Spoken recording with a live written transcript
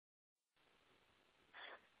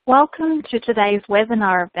Welcome to today's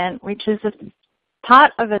webinar event, which is a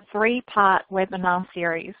part of a three-part webinar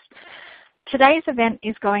series. Today's event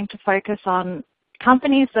is going to focus on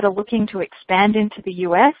companies that are looking to expand into the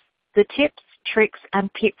US, the tips, tricks,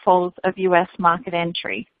 and pitfalls of US market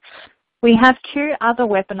entry. We have two other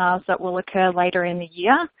webinars that will occur later in the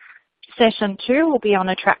year. Session 2 will be on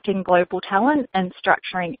attracting global talent and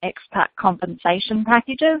structuring expat compensation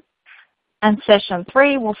packages. And Session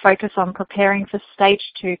 3 will focus on preparing for Stage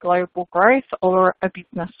 2 global growth or a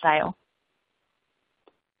business sale.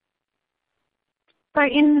 So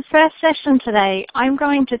in the first session today, I'm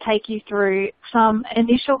going to take you through some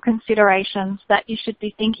initial considerations that you should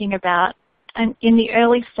be thinking about in the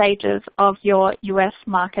early stages of your US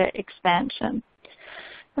market expansion.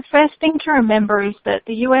 The first thing to remember is that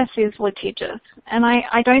the US is litigious, and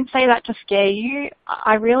I don't say that to scare you.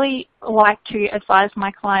 I really like to advise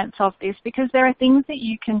my clients of this because there are things that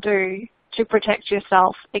you can do to protect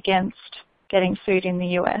yourself against getting sued in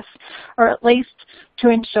the US, or at least to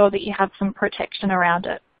ensure that you have some protection around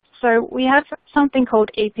it. So we have something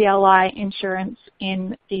called EPLI insurance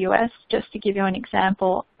in the US, just to give you an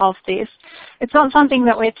example of this. It's not something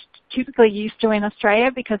that we're typically used to in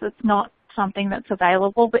Australia because it's not something that's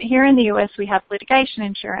available, but here in the US we have litigation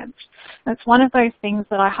insurance. It's one of those things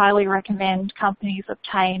that I highly recommend companies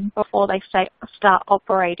obtain before they start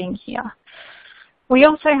operating here. We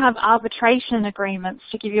also have arbitration agreements,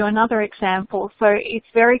 to give you another example. So it's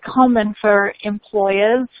very common for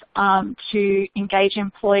employers to engage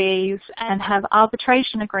employees and have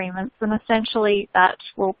arbitration agreements, and essentially that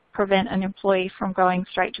will prevent an employee from going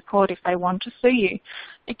straight to court if they want to sue you.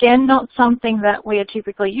 Again, not something that we are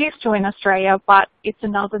typically used to in Australia, but it's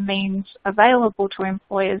another means available to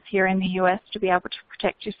employers here in the US to be able to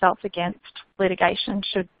protect yourself against litigation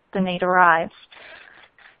should the need arise.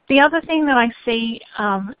 The other thing that I see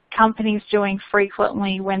companies doing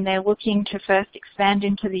frequently when they're looking to first expand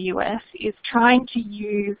into the US is trying to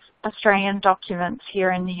use Australian documents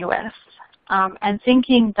here in the US and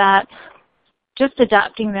thinking that just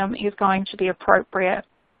adapting them is going to be appropriate.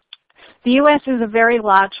 The US is a very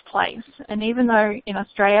large place, and even though in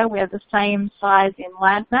Australia we're the same size in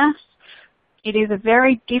landmass, it is a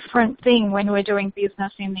very different thing when we're doing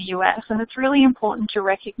business in the US, and it's really important to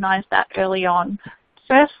recognize that early on.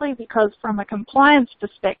 Firstly, because from a compliance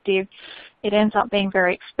perspective, it ends up being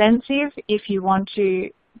very expensive if you want to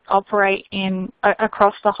operate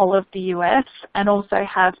across the whole of the US and also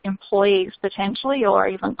have employees potentially or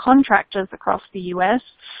even contractors across the US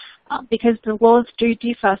because the laws do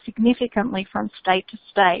differ significantly from state to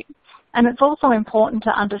state. And it's also important to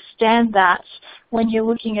understand that when you're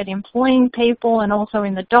looking at employing people and also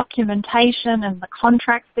in the documentation and the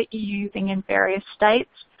contracts that you're using in various states,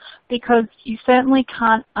 because you certainly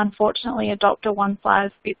can't, unfortunately, adopt a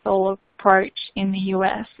one-size-fits-all approach in the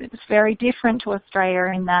US. It's very different to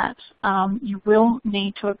Australia in that you will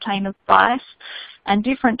need to obtain advice and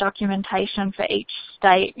different documentation for each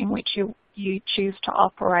state in which you choose to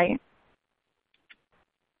operate.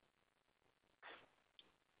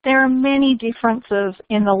 There are many differences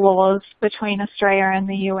in the laws between Australia and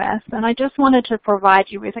the US, and I just wanted to provide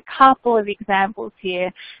you with a couple of examples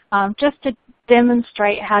here just to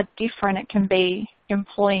demonstrate how different it can be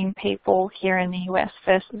employing people here in the US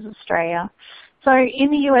versus Australia. So in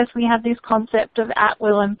the US we have this concept of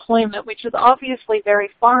at-will employment, which is obviously very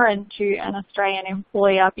foreign to an Australian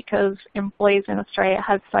employer because employees in Australia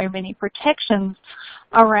have so many protections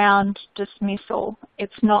around dismissal.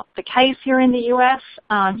 It's not the case here in the US.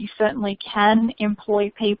 You certainly can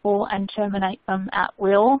employ people and terminate them at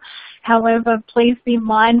will. However, please be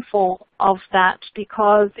mindful of that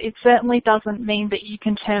because it certainly doesn't mean that you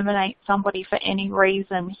can terminate somebody for any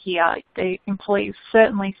reason here. The employees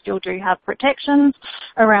certainly still do have protections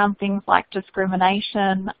around things like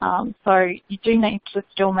discrimination. So you do need to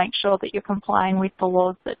still make sure that you're complying with the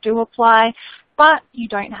laws that do apply, but you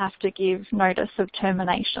don't have to give notice of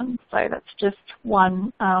termination. So that's just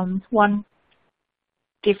one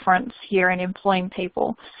difference here in employing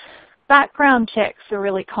people. Background checks are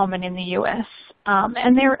really common in the US,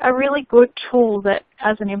 and they're a really good tool that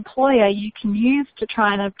as an employer you can use to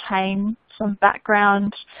try and obtain some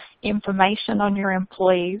background information on your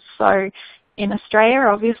employees. So in Australia,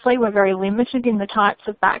 obviously, we're very limited in the types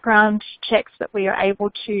of background checks that we are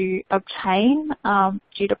able to obtain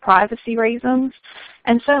due to privacy reasons.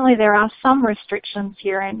 And certainly there are some restrictions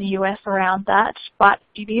here in the US around that, but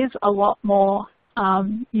it is a lot more,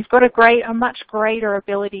 you've got a much greater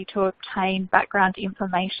ability to obtain background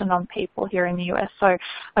information on people here in the US. So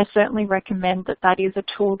I certainly recommend that that is a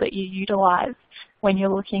tool that you utilize when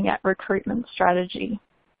you're looking at recruitment strategy.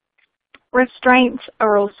 Restraints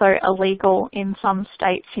are also illegal in some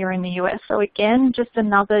states here in the US. So again, just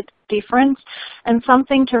another difference and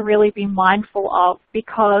something to really be mindful of,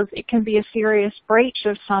 because it can be a serious breach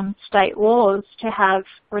of some state laws to have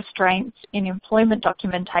restraints in employment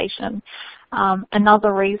documentation.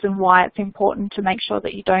 Another reason why it's important to make sure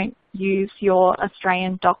that you don't use your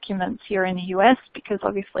Australian documents here in the US, because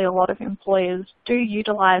obviously a lot of employers do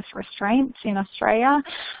utilize restraints in Australia,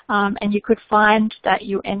 and you could find that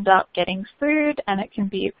you end up getting sued, and it can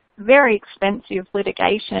be very expensive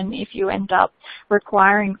litigation if you end up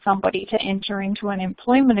requiring somebody to enter into an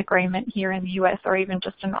employment agreement here in the US, or even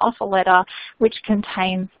just an offer letter which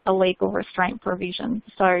contains illegal restraint provisions.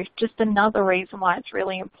 So just another reason why it's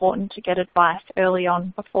really important to get advice early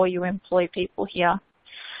on before you employ people here.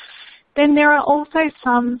 Then there are also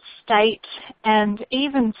some state and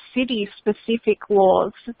even city-specific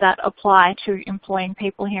laws that apply to employing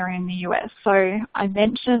people here in the US. So I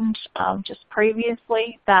mentioned just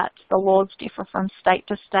previously that the laws differ from state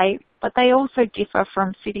to state, but they also differ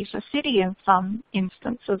from city to city in some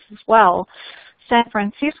instances as well. San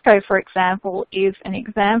Francisco, for example, is an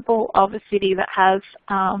example of a city that has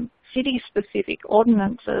city-specific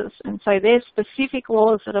ordinances, and so there's specific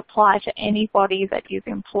laws that apply to anybody that is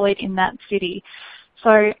employed in that city.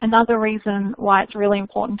 So another reason why it's really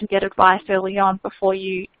important to get advice early on before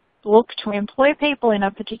you look to employ people in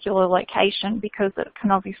a particular location, because it can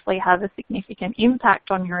obviously have a significant impact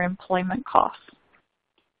on your employment costs.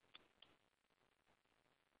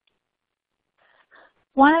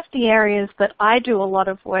 One of the areas that I do a lot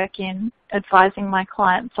of work in advising my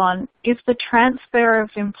clients on is the transfer of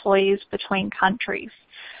employees between countries.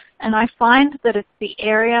 And I find that it's the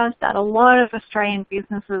area that a lot of Australian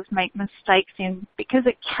businesses make mistakes in, because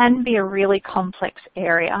it can be a really complex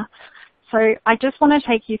area. So I just want to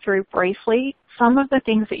take you through briefly some of the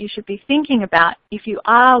things that you should be thinking about if you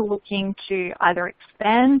are looking to either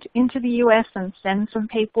expand into the US and send some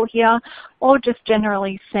people here, or just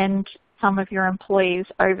generally send some of your employees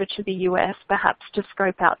over to the US, perhaps to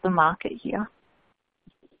scope out the market here.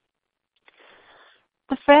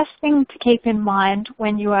 The first thing to keep in mind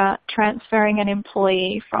when you are transferring an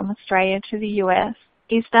employee from Australia to the US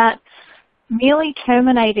is that merely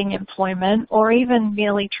terminating employment, or even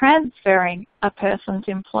merely transferring a person's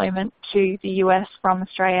employment to the US from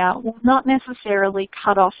Australia, will not necessarily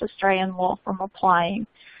cut off Australian law from applying.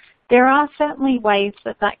 There are certainly ways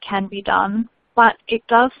that that can be done, but it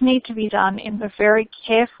does need to be done in a very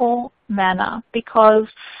careful manner, because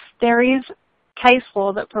there is case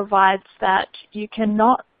law that provides that you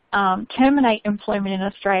cannot terminate employment in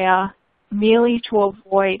Australia merely to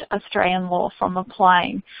avoid Australian law from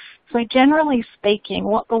applying. So generally speaking,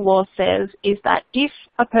 what the law says is that if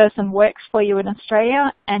a person works for you in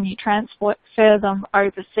Australia and you transfer them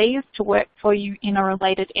overseas to work for you in a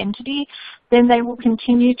related entity, then they will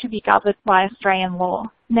continue to be governed by Australian law.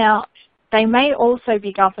 Now, they may also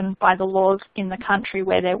be governed by the laws in the country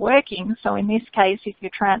where they're working. So in this case, if you're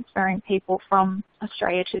transferring people from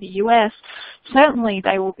Australia to the US, certainly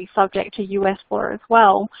they will be subject to US law as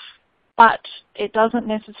well. But it doesn't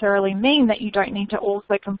necessarily mean that you don't need to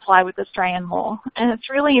also comply with Australian law. And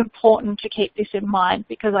it's really important to keep this in mind,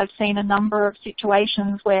 because I've seen a number of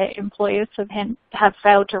situations where employers have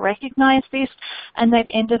failed to recognise this, and they've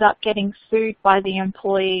ended up getting sued by the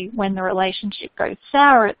employee when the relationship goes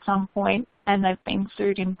sour at some point, and they've been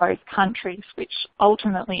sued in both countries, which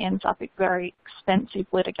ultimately ends up in very expensive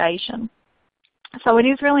litigation. So it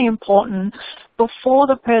is really important before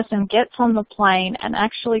the person gets on the plane and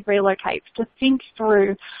actually relocates to think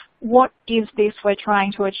through, what is this we're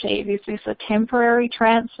trying to achieve? Is this a temporary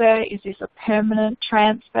transfer? Is this a permanent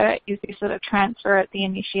transfer? Is this a transfer at the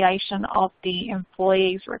initiation of the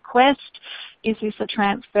employee's request? Is this a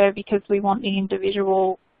transfer because we want the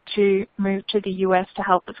individual to move to the US to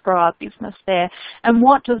help us grow our business there? And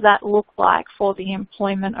what does that look like for the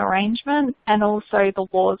employment arrangement, and also the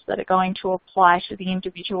laws that are going to apply to the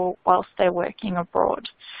individual whilst they're working abroad?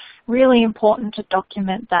 Really important to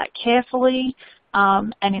document that carefully,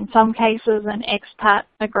 and in some cases an expat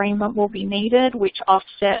agreement will be needed, which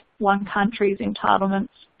offset one country's entitlements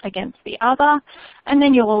against the other. And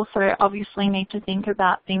then you'll also obviously need to think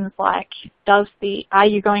about things like, are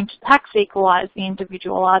you going to tax equalize the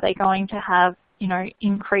individual? Are they going to have,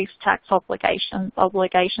 increased tax obligations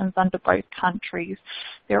under both countries?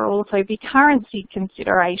 There will also be currency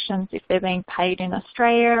considerations if they're being paid in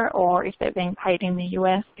Australia or if they're being paid in the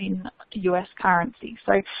US in US currency.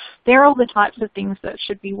 So they're all the types of things that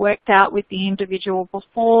should be worked out with the individual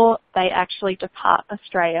before they actually depart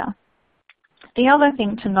Australia. The other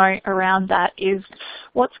thing to note around that is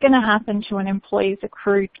what's going to happen to an employee's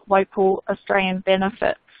accrued local Australian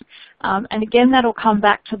benefits. And again, that'll come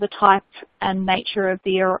back to the type and nature of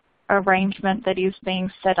the arrangement that is being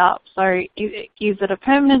set up. So is it a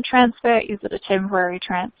permanent transfer? Is it a temporary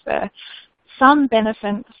transfer? Some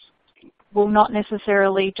benefits will not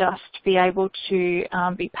necessarily just be able to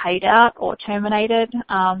be paid out or terminated.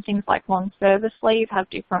 Things like long service leave have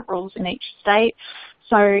different rules in each state.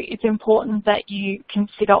 So it's important that you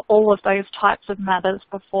consider all of those types of matters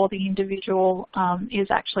before the individual is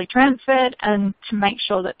actually transferred, and to make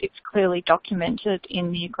sure that it's clearly documented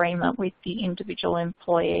in the agreement with the individual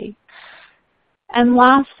employee. And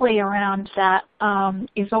lastly around that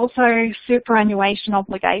is also superannuation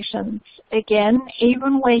obligations. Again,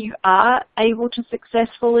 even where you are able to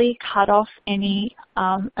successfully cut off any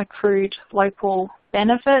accrued local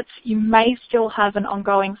benefits, you may still have an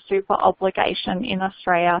ongoing super obligation in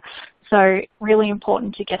Australia. So really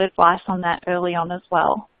important to get advice on that early on as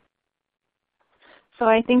well. So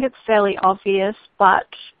I think it's fairly obvious, but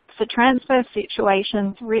for transfer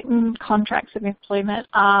situations, written contracts of employment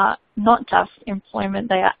are not just employment,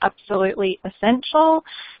 they are absolutely essential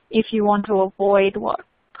if you want to avoid what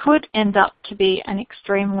could end up to be an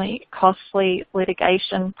extremely costly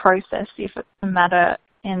litigation process if the matter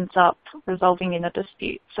ends up resolving in a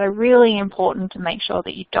dispute. So really important to make sure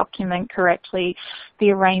that you document correctly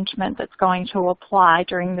the arrangement that's going to apply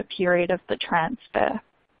during the period of the transfer.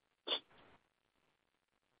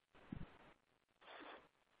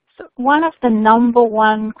 So one of the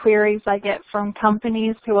 #1 queries I get from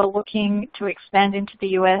companies who are looking to expand into the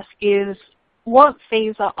US is, what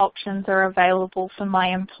visa options are available for my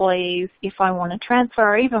employees if I want to transfer,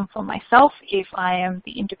 or even for myself if I am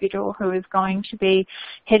the individual who is going to be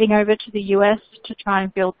heading over to the US to try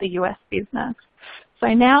and build the US business. So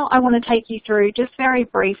now I want to take you through, just very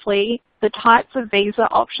briefly, the types of visa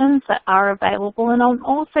options that are available, and I'm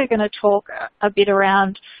also going to talk a bit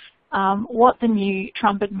around what the new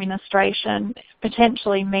Trump administration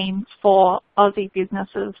potentially means for Aussie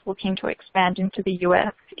businesses looking to expand into the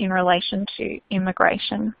US in relation to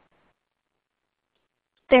immigration.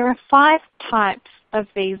 There are 5 types of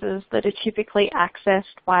visas that are typically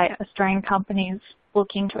accessed by Australian companies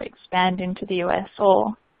looking to expand into the US,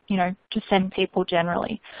 or, you know, to send people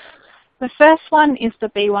generally. The first one is the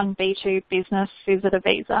B1, B2 business visitor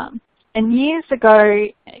visa. And years ago,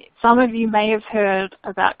 some of you may have heard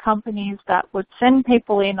about companies that would send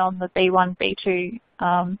people in on the B1,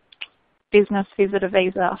 B2 business visitor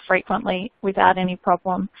visa frequently without any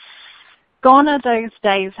problem. Gone are those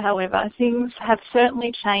days, however. Things have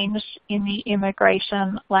certainly changed in the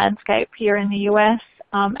immigration landscape here in the US,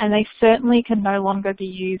 and they certainly can no longer be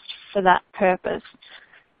used for that purpose.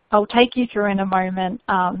 I'll take you through in a moment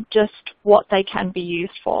just what they can be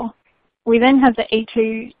used for. We then have the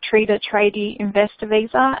E2 Treater Tradie Investor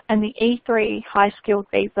Visa and the E3 High Skilled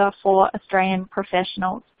Visa for Australian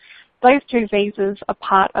professionals. Those 2 visas are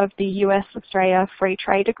part of the US-Australia Free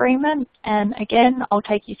Trade Agreement, and again, I'll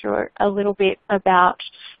take you through a little bit about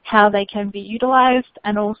how they can be utilised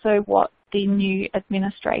and also what the new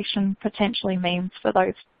administration potentially means for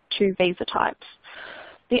those 2 visa types.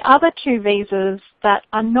 The other 2 visas that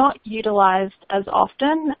are not utilised as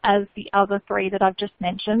often as the other 3 that I've just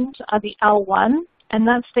mentioned are the L1, and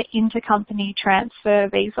that's the intercompany transfer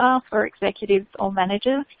visa for executives or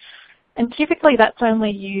managers. And typically that's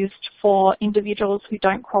only used for individuals who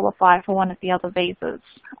don't qualify for one of the other visas.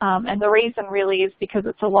 And the reason really is because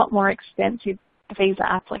it's a lot more expensive visa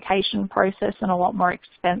application process and a lot more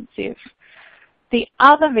expensive. The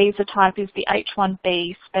other visa type is the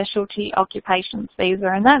H1B, Specialty Occupations Visa,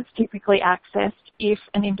 and that's typically accessed if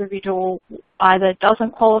an individual either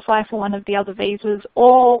doesn't qualify for one of the other visas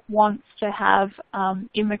or wants to have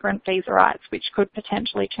immigrant visa rights, which could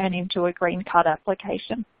potentially turn into a green card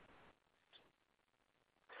application.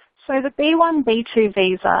 So the B1, B2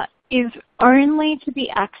 visa is only to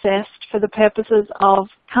be accessed for the purposes of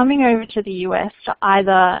coming over to the US to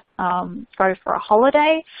either go for a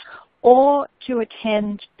holiday or to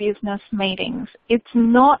attend business meetings. It's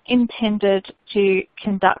not intended to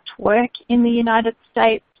conduct work in the United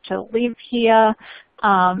States, to live here,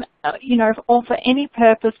 you know, or for any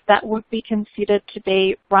purpose that would be considered to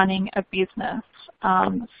be running a business.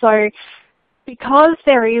 So because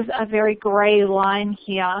there is a very grey line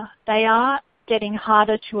here, they are getting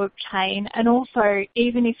harder to obtain, and also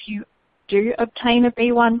even if you do obtain a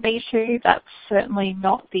B1, B2, that's certainly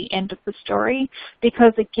not the end of the story,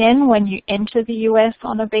 because again, when you enter the US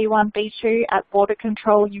on a B1, B2 at border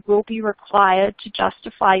control, you will be required to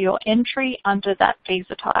justify your entry under that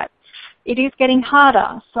visa type. It is getting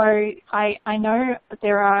harder, so I know that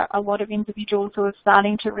there are a lot of individuals who are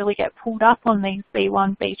starting to really get pulled up on these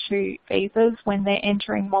B1, B2 visas when they're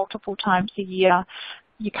entering multiple times a year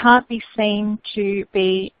you can't be seen to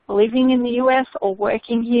be living in the US or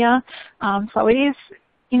working here. So it is,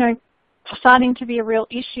 starting to be a real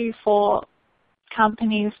issue for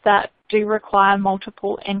companies that do require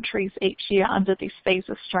multiple entries each year under this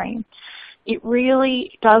visa stream. It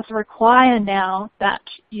really does require now that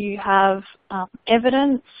you have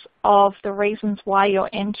evidence of the reasons why you're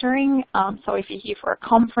entering. So if you're here for a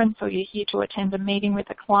conference or you're here to attend a meeting with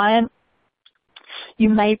a client, you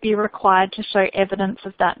may be required to show evidence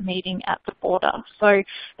of that meeting at the border. So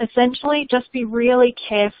essentially, just be really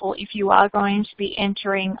careful if you are going to be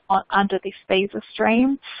entering under this visa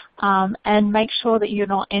stream, and make sure that you're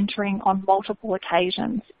not entering on multiple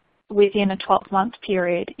occasions within a 12-month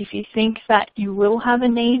period. If you think that you will have a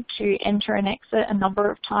need to enter and exit a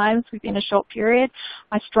number of times within a short period,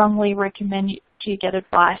 I strongly recommend you get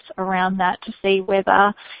advice around that to see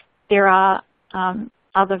whether there are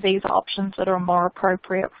other visa options that are more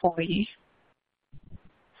appropriate for you.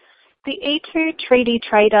 The E2 Treaty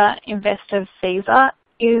Trader Investor Visa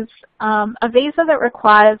is a visa that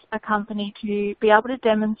requires a company to be able to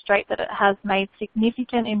demonstrate that it has made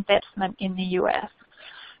significant investment in the US.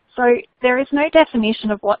 So there is no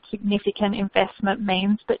definition of what significant investment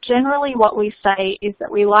means, but generally what we say is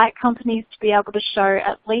that we like companies to be able to show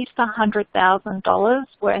at least $100,000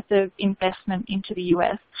 worth of investment into the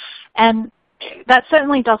US. And that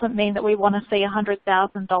certainly doesn't mean that we want to see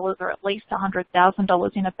 $100,000 or at least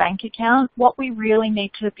 $100,000 in a bank account. What we really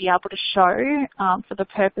need to be able to show for the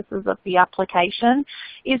purposes of the application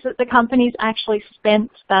is that the company's actually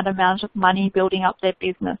spent that amount of money building up their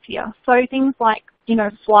business here. So things like,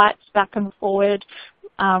 flights back and forward,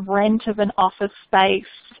 rent of an office space,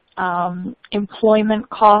 employment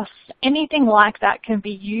costs, anything like that can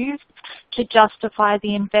be used to justify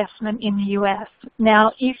the investment in the US.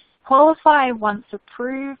 Now, if qualify once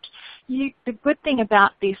approved, the good thing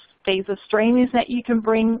about this visa stream is that you can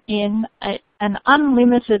bring in an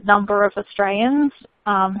unlimited number of Australians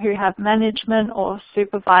who have management or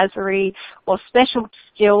supervisory or special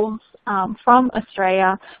skills from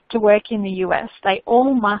Australia to work in the US. They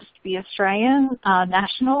all must be Australian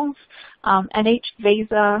nationals, and each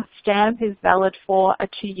visa stamp is valid for a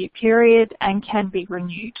 2-year period and can be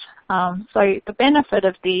renewed. So the benefit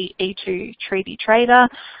of the E2 Treaty Trader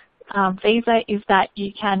visa is that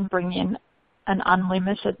you can bring in an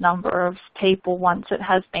unlimited number of people once it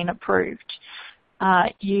has been approved.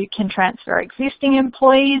 You can transfer existing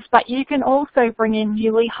employees, but you can also bring in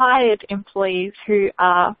newly hired employees who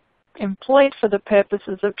are employed for the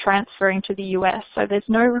purposes of transferring to the US. So there's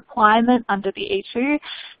no requirement under the E2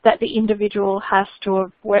 that the individual has to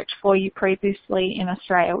have worked for you previously in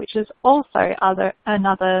Australia, which is also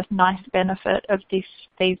another nice benefit of this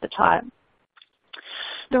visa type.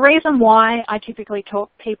 The reason why I typically talk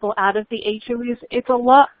people out of the E2 is it's a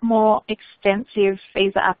lot more extensive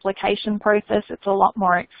visa application process. It's a lot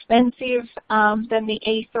more expensive than the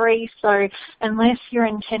E3. So unless you're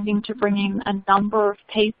intending to bring in a number of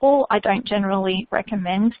people, I don't generally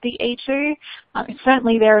recommend the E2.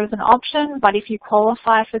 Certainly there is an option, but if you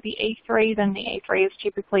qualify for the E3, then the E3 has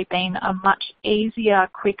typically been a much easier,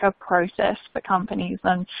 quicker process for companies.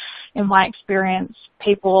 And in my experience,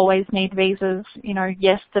 people always need visas,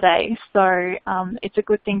 yesterday. So it's a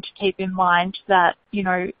good thing to keep in mind that,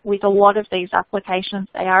 with a lot of these applications,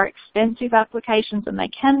 they are expensive applications and they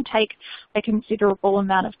can take a considerable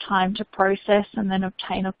amount of time to process and then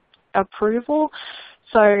obtain approval.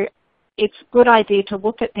 So it's a good idea to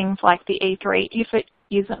look at things like the E3 if it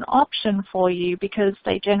is an option for you, because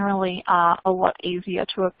they generally are a lot easier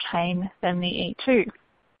to obtain than the E2.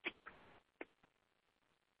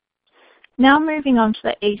 Now moving on to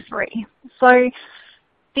the E3. So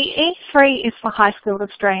the E3 is for high-skilled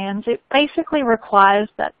Australians. It basically requires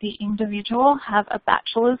that the individual have a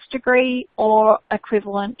bachelor's degree or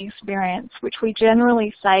equivalent experience, which we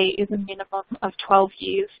generally say is a minimum of 12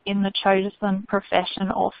 years in the chosen profession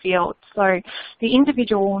or field. So the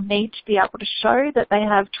individual will need to be able to show that they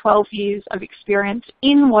have 12 years of experience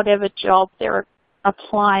in whatever job they're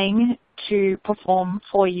applying to perform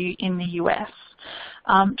for you in the US.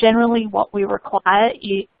 Generally what we require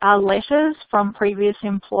are letters from previous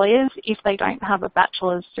employers if they don't have a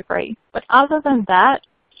bachelor's degree. But other than that,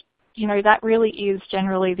 that really is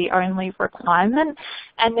generally the only requirement,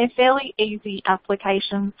 and they're fairly easy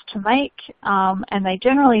applications to make, and they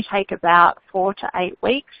generally take about 4 to 8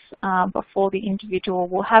 weeks before the individual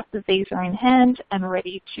will have the visa in hand and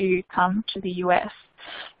ready to come to the US.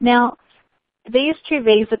 Now, these two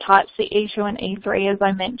visa types, the E2 and E3, as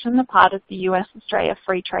I mentioned, are part of the US-Australia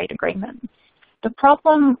Free Trade Agreement. The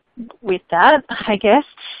problem with that, I guess,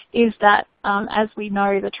 is that as we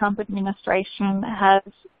know, the Trump administration has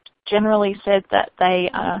generally said that they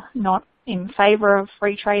are not in favour of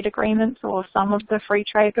free trade agreements or some of the free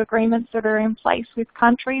trade agreements that are in place with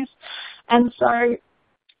countries. And so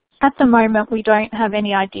at the moment we don't have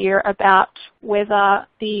any idea about whether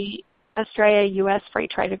the Australia-US free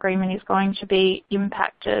trade agreement is going to be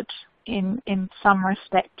impacted in some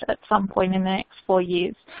respect at some point in the next 4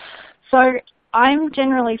 years. So I'm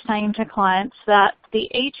generally saying to clients that the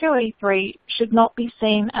E2, E3 should not be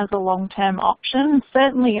seen as a long-term option.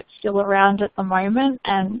 Certainly it's still around at the moment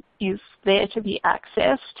and is there to be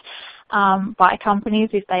accessed by companies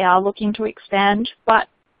if they are looking to expand. But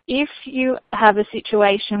if you have a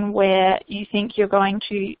situation where you think you're going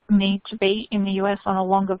to need to be in the US on a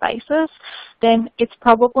longer basis, then it's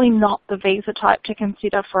probably not the visa type to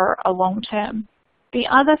consider for a long term. The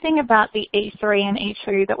other thing about the E3 and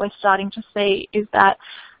E2 that we're starting to see is that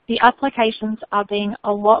the applications are being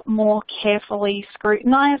a lot more carefully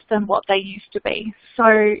scrutinised than what they used to be.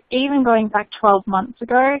 So even going back 12 months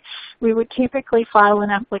ago, we would typically file an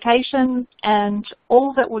application and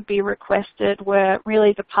all that would be requested were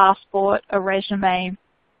really the passport, a resume,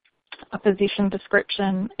 a position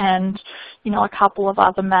description and, a couple of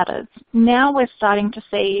other matters. Now we're starting to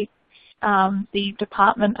see the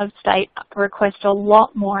Department of State request a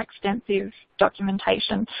lot more extensive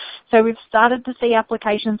documentation. So we've started to see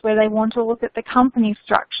applications where they want to look at the company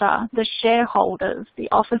structure, the shareholders, the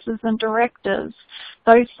officers and directors,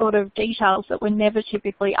 those sort of details that were never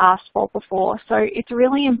typically asked for before. So it's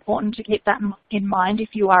really important to keep that in mind if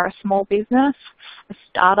you are a small business, a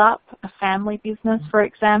startup, a family business, for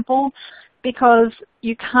example, because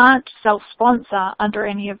you can't self-sponsor under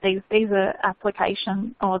any of these visa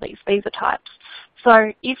application or these visa types.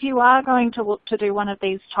 So if you are going to look to do one of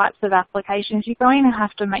these types of applications, you're going to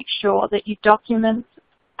have to make sure that your documents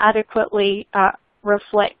adequately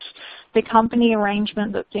reflect the company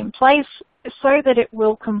arrangement that's in place so that it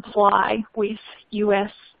will comply with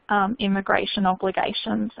US immigration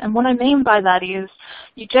obligations. And what I mean by that is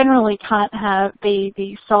you generally can't be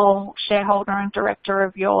the sole shareholder and director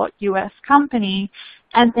of your US company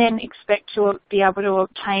and then expect to be able to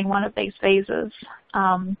obtain one of these visas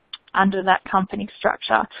under that company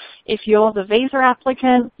structure. If you're the visa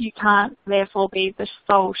applicant, you can't therefore be the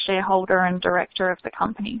sole shareholder and director of the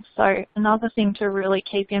company. So another thing to really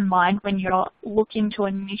keep in mind when you're looking to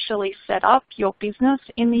initially set up your business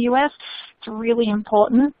in the US, it's really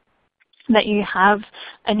important that you have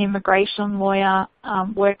an immigration lawyer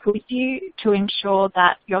work with you to ensure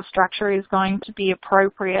that your structure is going to be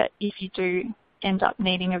appropriate if you do end up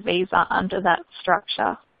needing a visa under that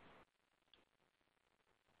structure.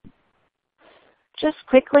 Just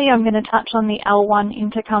quickly, I'm going to touch on the L1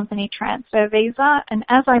 intercompany transfer visa. And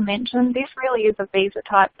as I mentioned, this really is a visa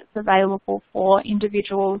type that's available for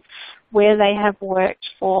individuals where they have worked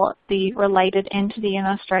for the related entity in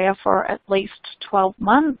Australia for at least 12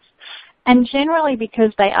 months. And generally,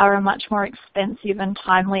 because they are a much more expensive and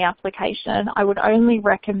timely application, I would only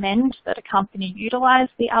recommend that a company utilise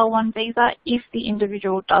the L1 visa if the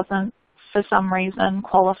individual doesn't, for some reason,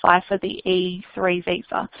 qualify for the E3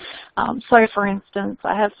 visa. So for instance,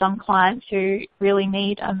 I have some clients who really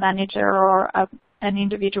need a manager or an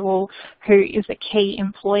individual who is a key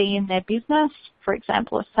employee in their business, for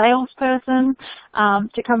example, a salesperson,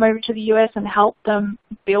 to come over to the US and help them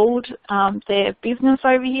build their business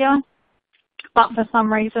over here. But for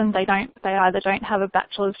some reason they either don't have a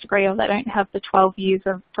bachelor's degree or they don't have the 12 years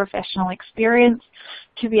of professional experience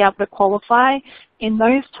to be able to qualify. In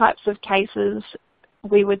those types of cases,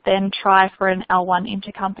 we would then try for an L1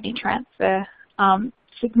 intercompany transfer.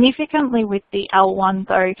 Significantly with the L1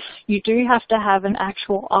 though, you do have to have an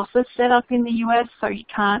actual office set up in the US, so you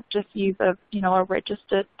can't just use a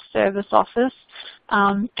registered service office.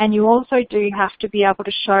 And you also do have to be able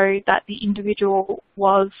to show that the individual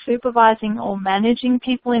was supervising or managing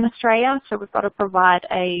people in Australia, so we've got to provide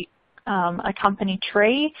a company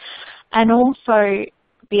tree, and also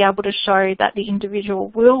be able to show that the individual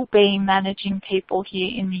will be managing people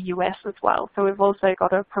here in the US as well. So we've also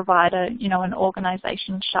got to provide an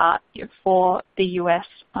organisation chart for the US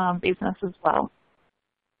business as well.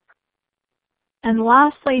 And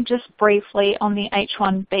lastly, just briefly on the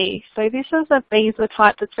H1B. So this is a visa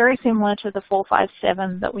type that's very similar to the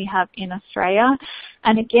 457 that we have in Australia.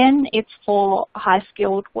 And again, it's for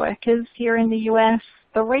high-skilled workers here in the US.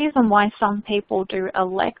 The reason why some people do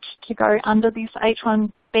elect to go under this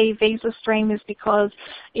H1B visa stream is because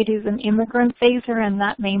it is an immigrant visa, and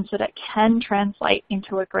that means that it can translate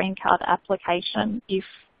into a green card application if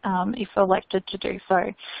elected to do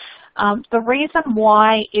so. The reason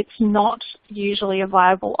why it's not usually a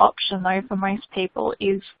viable option though for most people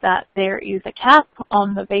is that there is a cap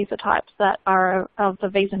on the visa types that are, of the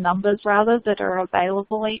visa numbers rather, that are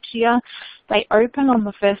available each year. They open on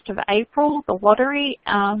the 1st of April, the lottery,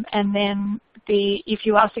 and then if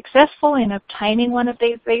you are successful in obtaining one of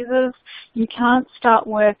these visas, you can't start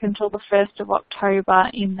work until the 1st of October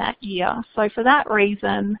in that year. So for that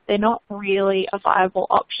reason, they're not really a viable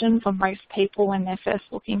option for most people when they're first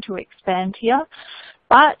looking to expand here.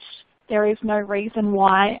 But there is no reason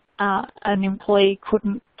why an employee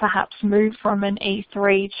couldn't perhaps move from an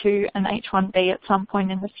E3 to an H1B at some point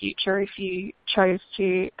in the future if you chose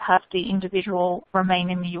to have the individual remain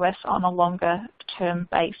in the US on a longer term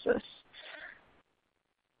basis.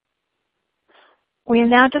 We are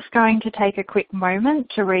now just going to take a quick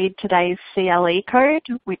moment to read today's CLE code,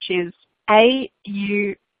 which is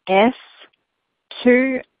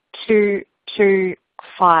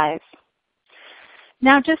AUS2225.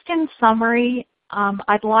 Now, just in summary,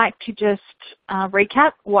 I'd like to just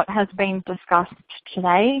recap what has been discussed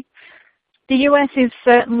today. The US is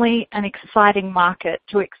certainly an exciting market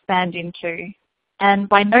to expand into, and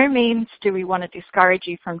by no means do we want to discourage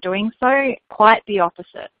you from doing so, quite the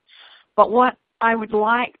opposite. But what I would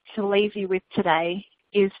like to leave you with today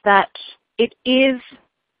is that it is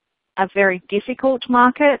a very difficult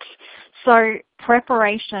market, so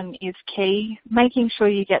preparation is key. Making sure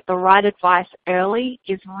you get the right advice early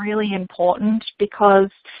is really important, because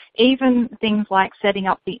even things like setting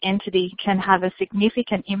up the entity can have a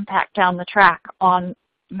significant impact down the track on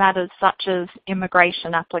matters such as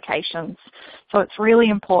immigration applications. So it's really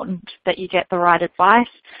important that you get the right advice,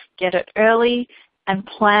 get it early, and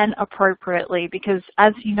plan appropriately, because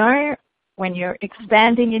as you know, when you're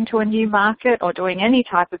expanding into a new market or doing any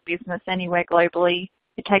type of business anywhere globally,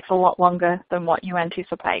 it takes a lot longer than what you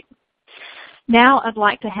anticipate. Now I'd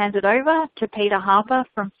like to hand it over to Peter Harper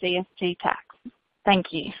from CST Tax.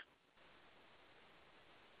 Thank you.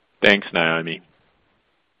 Thanks, Naomi.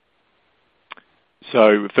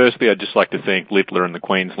 So firstly, I'd just like to thank Littler and the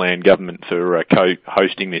Queensland Government for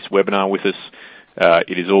co-hosting this webinar with us.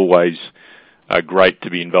 It is always great to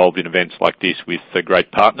be involved in events like this with great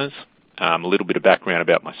partners. A little bit of background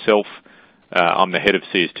about myself. I'm the head of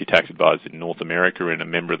CST Tax Advisors in North America and a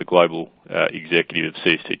member of the global executive of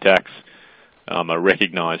CST Tax. I'm a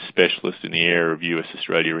recognised specialist in the area of US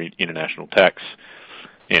Australia international tax.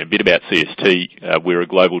 And a bit about CST, we're a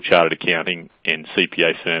global chartered accounting and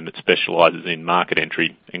CPA firm that specialises in market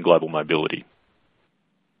entry and global mobility.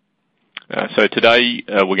 So today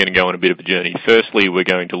we're going to go on a bit of a journey. Firstly, we're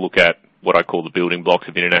going to look at what I call the building blocks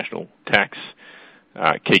of international tax,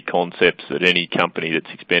 key concepts that any company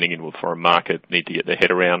that's expanding into a foreign market need to get their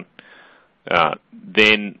head around.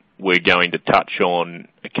 Then we're going to touch on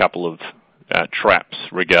a couple of traps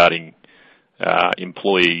regarding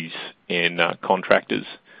employees and contractors,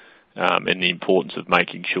 and the importance of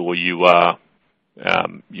making sure you're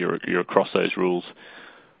across those rules.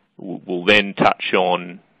 We'll then touch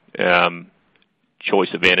on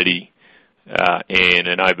choice of entity, and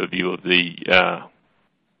an overview of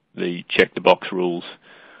the check-the-box rules.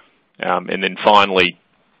 And then finally,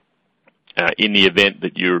 in the event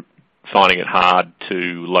that you're finding it hard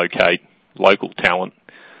to locate local talent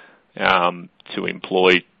to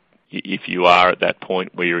employ, if you are at that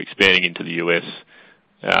point where you're expanding into the US,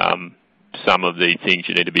 some of the things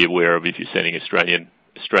you need to be aware of if you're sending Australian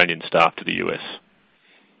staff to the US.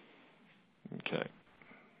 Okay.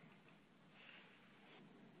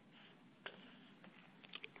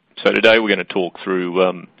 So today we're going to talk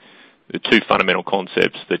through the two fundamental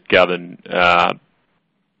concepts that govern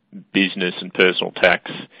business and personal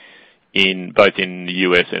tax both in the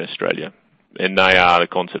US and Australia, and they are the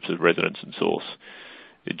concepts of residence and source.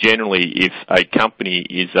 Generally, if a company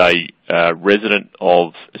is a resident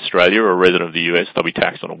of Australia or a resident of the US, they'll be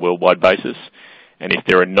taxed on a worldwide basis, and if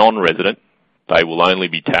they're a non-resident, they will only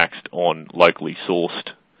be taxed on locally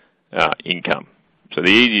sourced income. So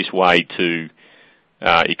the easiest way to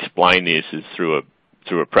explain this is through a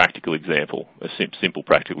practical example, a simple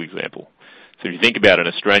practical example. So if you think about an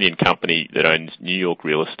Australian company that owns New York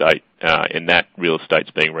real estate, and that real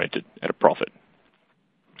estate's being rented at a profit,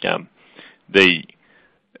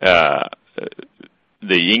 the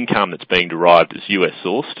income that's being derived is US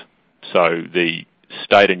sourced. So the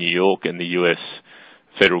state of New York and the US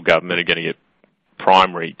federal government are going to get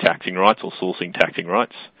primary taxing rights or sourcing taxing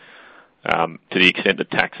rights. To the extent that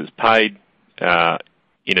tax is paid,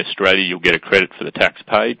 in Australia you'll get a credit for the tax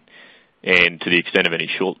paid, and to the extent of any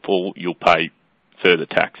shortfall, you'll pay further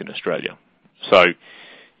tax in Australia. So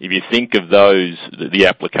if you think of the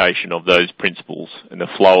application of those principles and the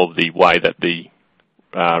flow of the way that the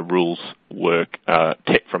rules work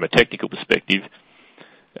from a technical perspective.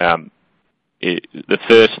 The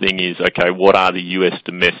first thing is, okay, what are the US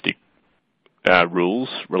domestic rules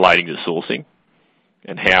relating to sourcing,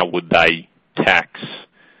 and how would they tax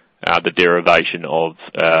the derivation of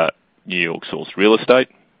New York sourced real estate?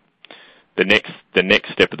 The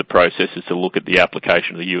next step of the process is to look at the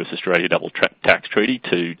application of the US-Australia Double Tax Treaty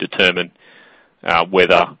to determine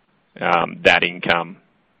whether that income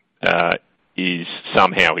is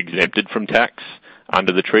somehow exempted from tax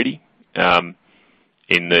under the treaty.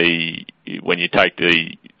 When you take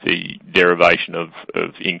the derivation of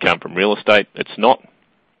income from real estate, it's not.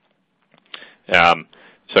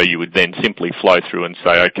 So you would then simply flow through and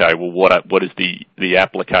say, okay, well, what is the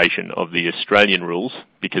application of the Australian rules,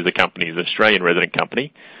 because the company is an Australian resident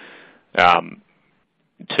company, to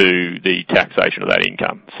the taxation of that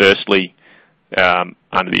income? Firstly,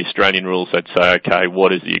 under the Australian rules, they'd say, okay,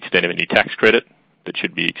 what is the extent of any tax credit that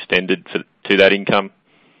should be extended to that income?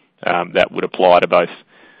 That would apply to both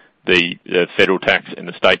the federal tax and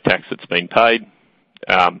the state tax that's been paid.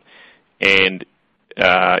 And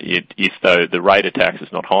if the rate of tax is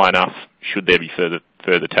not high enough, should there be further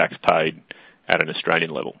tax paid at an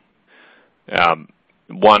Australian level?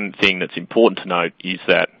 One thing that's important to note is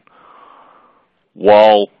that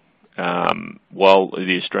while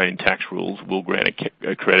the Australian tax rules will grant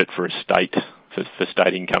a credit for state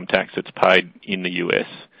income tax that's paid in the US,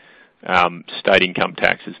 state income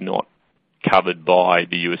tax is not covered by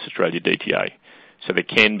the US-Australia DTA. So there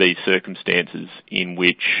can be circumstances in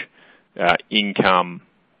which income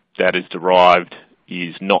that is derived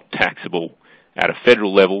is not taxable at a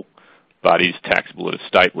federal level, but is taxable at a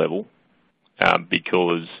state level,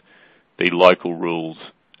 because the local rules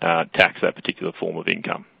tax that particular form of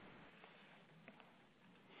income.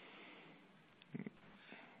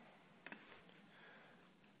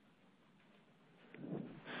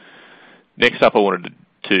 Next up, I wanted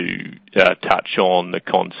to touch on the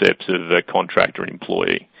concepts of a contractor and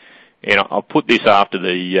employee, and I'll put this after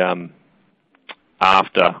the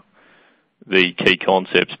key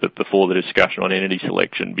concepts, but before the discussion on entity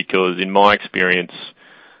selection, because in my experience,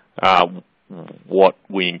 what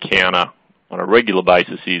we encounter on a regular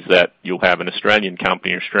basis is that you'll have an Australian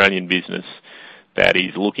company or Australian business that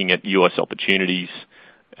is looking at US opportunities.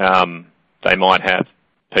 They might have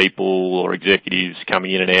people or executives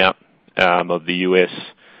coming in and out of the US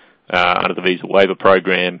under the visa waiver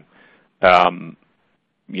program.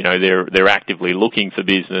 They're actively looking for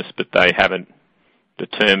business, but they haven't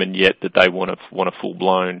determined yet that they want a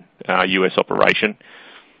full-blown US operation.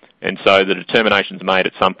 And so the determination's made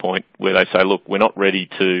at some point where they say, look, we don't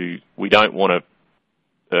want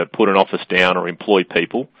to put an office down or employ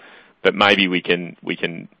people, but maybe we can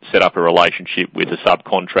set up a relationship with a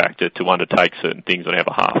subcontractor to undertake certain things on our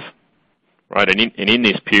behalf, right? And in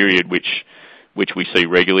this period, which we see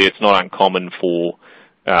regularly, it's not uncommon for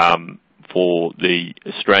the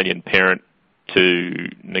Australian parent to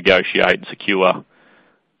negotiate and secure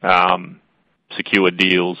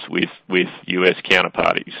deals with US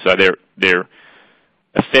counterparties. So they're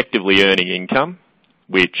effectively earning income,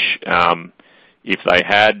 which if they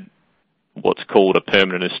had what's called a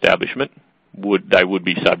permanent establishment, they would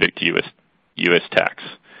be subject to US tax.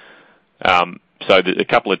 So a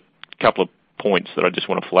couple of points that I just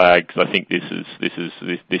want to flag, because I think this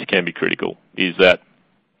can be critical, is that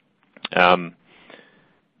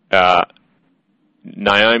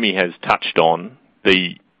Naomi has touched on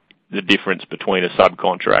the difference between a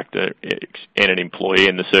subcontractor and an employee,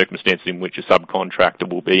 and the circumstances in which a subcontractor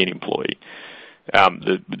will be an employee.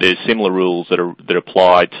 There's similar rules that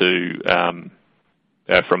apply to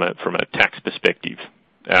from a tax perspective,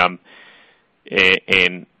 and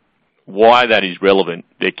why that is relevant.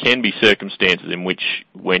 There can be circumstances in which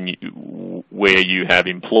where you have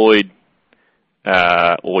employed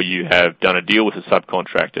or you have done a deal with a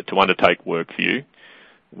subcontractor to undertake work for you,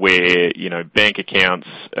 where bank accounts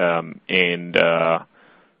and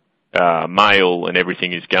mail and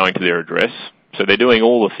everything is going to their address. So they're doing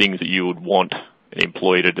all the things that you would want an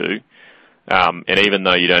employee to do. And even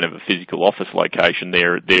though you don't have a physical office location,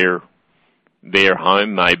 their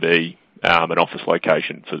home may be an office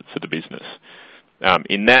location for the business.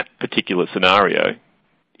 In that particular scenario,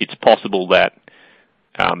 it's possible that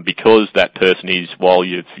because that person is, while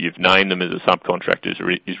you've named them as a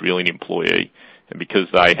subcontractor, is really an employee, and because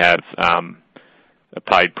they have a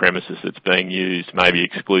paid premises that's being used maybe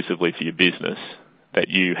exclusively for your business, that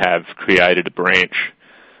you have created a branch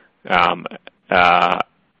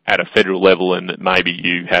at a federal level, and that maybe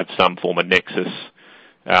you have some form of nexus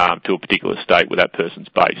to a particular state where that person's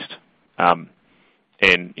based. And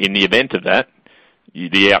in the event of that,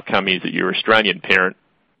 the outcome is that your Australian parent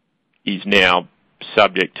is now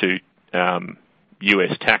subject to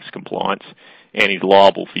US tax compliance and is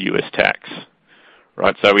liable for US tax,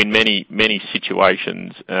 right? So in many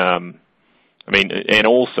situations, and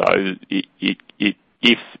also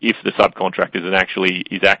if the subcontractor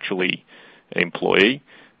is actually an employee,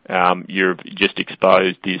 you're just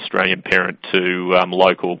exposed the Australian parent to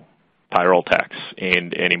local payroll tax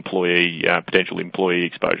and potential employee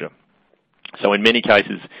exposure. So in many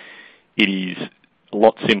cases, it is a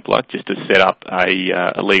lot simpler just to set up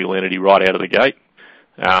a legal entity right out of the gate,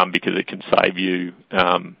 because it can save you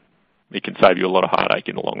a lot of heartache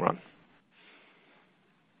in the long run.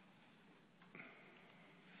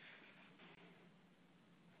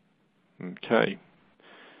 Okay.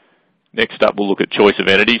 Next up, we'll look at choice of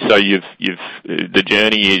entity. So the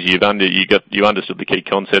journey is you understood the key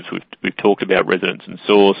concepts. We've talked about residence and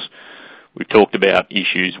source. We've talked about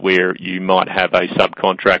issues where you might have a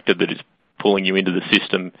subcontractor that is pulling you into the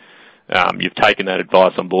system. You've taken that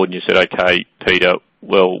advice on board and you said, okay, Peter,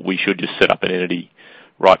 well, we should just set up an entity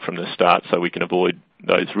right from the start so we can avoid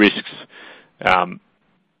those risks.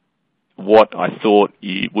 What I thought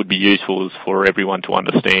would be useful is for everyone to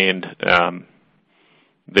understand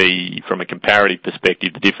from a comparative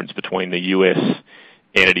perspective, the difference between the US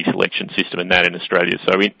entity selection system and that in Australia.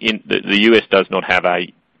 So the US does not have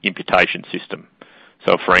a imputation system,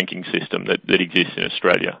 so a franking system that exists in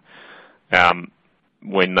Australia.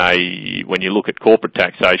 When you look at corporate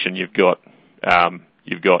taxation, you've got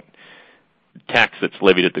tax that's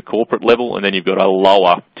levied at the corporate level, and then you've got a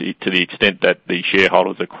lower, to the extent that the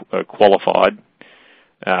shareholders are qualified,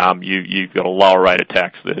 you've got a lower rate of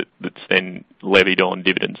tax that's then levied on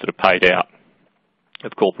dividends that are paid out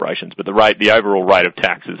of corporations. But the overall rate of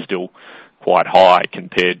tax is still quite high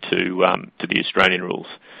compared to the Australian rules.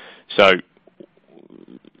 So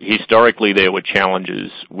historically, there were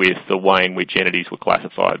challenges with the way in which entities were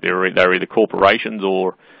classified. They were either corporations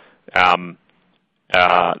or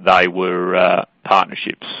they were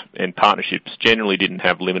partnerships, and partnerships generally didn't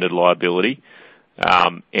have limited liability,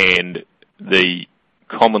 and the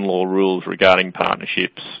common law rules regarding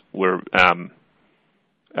partnerships were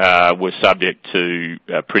subject to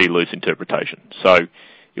pretty loose interpretation. So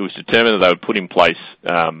it was determined that they would put in place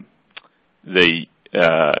the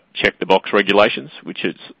check the box regulations, which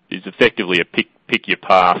is effectively a pick your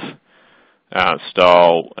path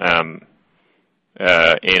style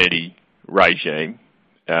entity regime,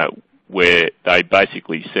 where they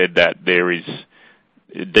basically said that there is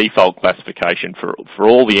a default classification for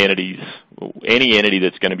all the entities, any entity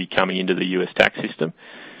that's going to be coming into the US tax system.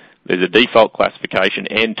 There's a default classification,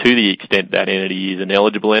 and to the extent that entity is an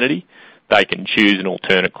eligible entity, they can choose an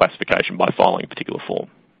alternate classification by filing a particular form.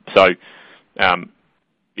 So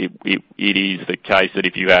it is the case that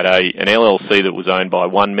if you had an LLC that was owned by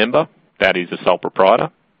one member, that is a sole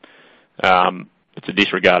proprietor. It's a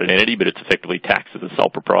disregarded entity, but it's effectively taxed as a sole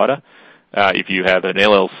proprietor. If you have an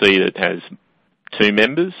LLC that has two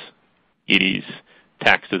members, it is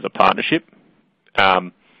taxed as a partnership.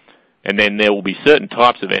 And then there will be certain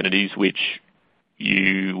types of entities which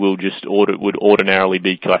you will would ordinarily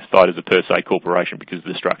be classified as a per se corporation because of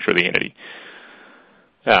the structure of the entity.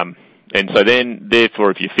 And so then,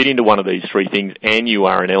 therefore, if you fit into one of these three things and you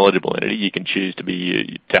are an eligible entity, you can choose to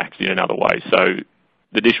be taxed in another way. So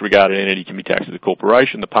the disregarded entity can be taxed as a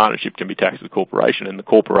corporation, the partnership can be taxed as a corporation, and the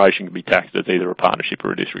corporation can be taxed as either a partnership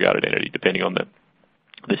or a disregarded entity, depending on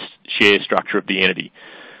the share structure of the entity.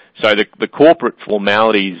 So the corporate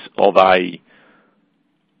formalities of a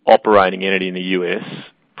operating entity in the US,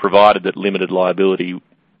 provided that limited liability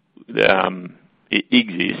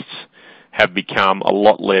exists, have become a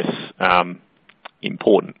lot less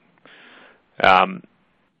important.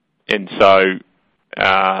 And so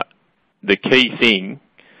the key thing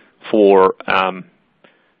for an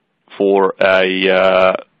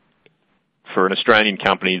Australian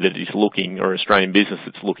company that is looking, or an Australian business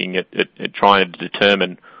that's looking at trying to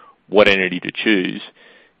determine what entity to choose,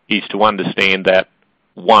 is to understand that,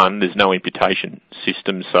 one, there's no imputation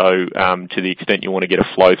system, so to the extent you want to get a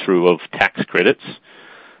flow-through of tax credits,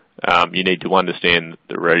 you need to understand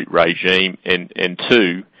the regime, and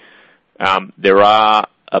two, there are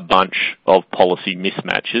a bunch of policy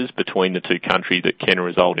mismatches between the two countries that can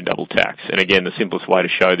result in double tax. And again, the simplest way to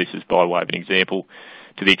show this is by way of an example.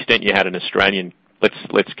 To the extent you had an Australian,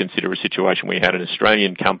 let's consider a situation where you had an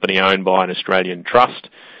Australian company owned by an Australian trust,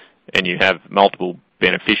 and you have multiple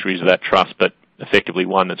beneficiaries of that trust, but effectively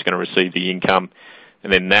one that's going to receive the income,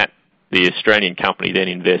 and then the Australian company then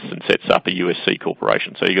invests and sets up a USC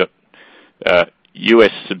corporation. So you've got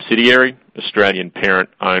US subsidiary, Australian parent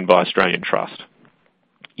owned by Australian trust.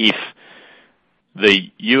 If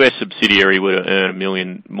the US subsidiary would earn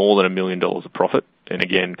more than $1 million of profit. And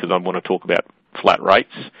again, because I want to talk about flat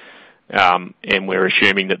rates, and we're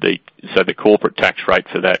assuming that the corporate tax rate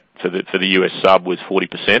for the US sub was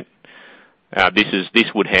 40%. This is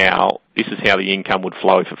how the income would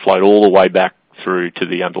flow if it flowed all the way back through to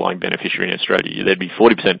the underlying beneficiary in Australia. There'd be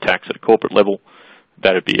 40% tax at a corporate level.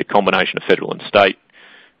 That'd be a combination of federal and state.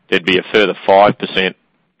 There'd be a further 5%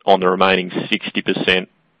 on the remaining 60%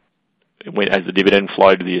 as the dividend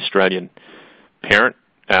flowed to the Australian parent.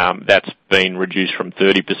 That's been reduced from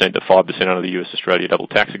 30% to 5% under the US-Australia double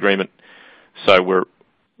tax agreement. So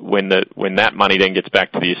when that money then gets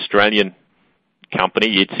back to the Australian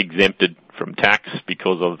company, it's exempted from tax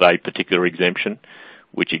because of a particular exemption,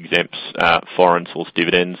 which exempts foreign source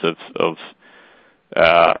dividends of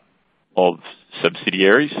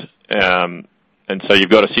subsidiaries. And so you've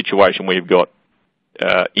got a situation where you've got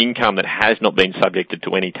income that has not been subjected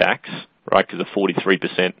to any tax, right? Because the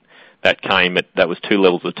 43% that was 2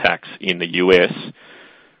 levels of tax in the US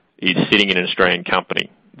is sitting in an Australian company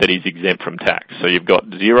that is exempt from tax. So you've got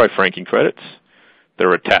 0 franking credits that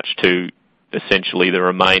are attached to essentially the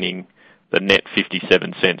remaining, the net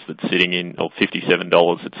 57 cents that's sitting in, or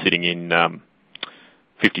 $57 that's sitting in, 57%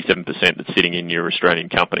 that's sitting in your Australian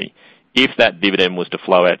company. If that dividend was to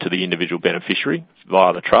flow out to the individual beneficiary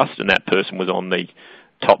via the trust, and that person was on the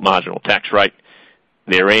top marginal tax rate,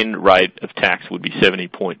 their end rate of tax would be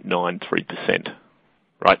 70.93%.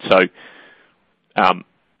 Right? So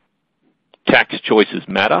tax choices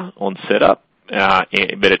matter on setup, but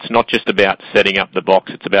it's not just about setting up the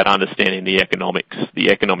box, it's about understanding the economics, the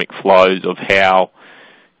economic flows of how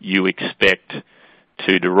you expect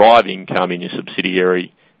to derive income in your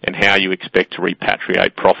subsidiary and how you expect to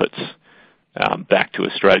repatriate profits back to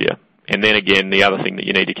Australia. And then again, the other thing that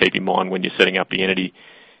you need to keep in mind when you're setting up the entity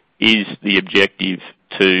is the objective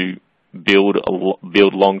to build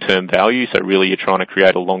long-term value. So really you're trying to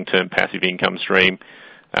create a long-term passive income stream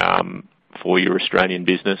for your Australian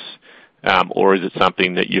business, or is it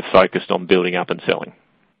something that you're focused on building up and selling?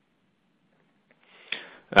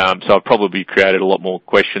 So I've probably created a lot more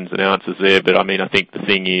questions than answers there, but I mean, I think the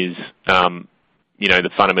thing is, the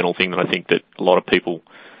fundamental thing that I think that a lot of people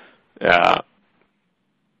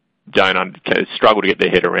struggle to get their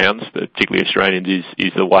head around, particularly Australians,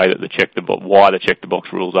 is the way that why the check the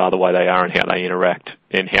box rules are the way they are and how they interact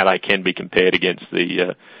and how they can be compared against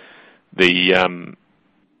the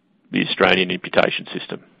Australian imputation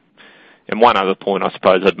system. And one other point I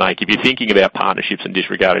suppose I'd make, if you're thinking about partnerships and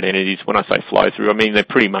disregarded entities, when I say flow through, I mean they're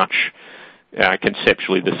pretty much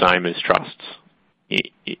conceptually the same as trusts.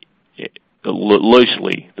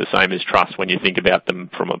 Loosely the same as trusts when you think about them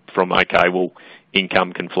from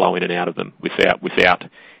income can flow in and out of them without an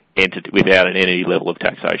entity level of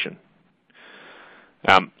taxation.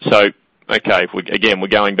 We're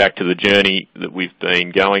going back to the journey that we've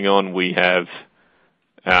been going on. We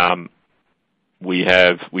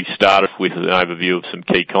started with an overview of some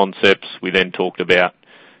key concepts. We then talked about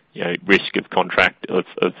risk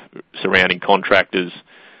of surrounding contractors.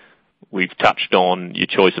 We've touched on your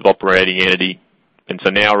choice of operating entity, and so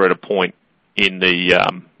now we're at a point in the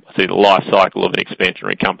life cycle of an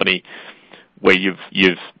expansionary company where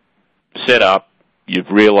you've set up, you've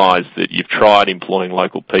realised that you've tried employing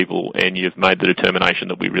local people, and you've made the determination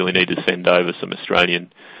that we really need to send over some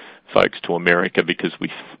Australian folks to America because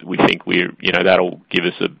we think that'll give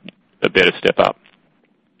us a better step up.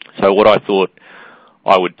 So what I thought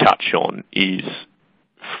I would touch on is,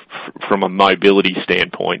 from a mobility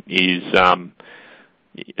standpoint, is a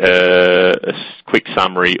quick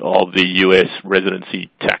summary of the US residency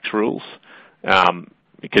tax rules.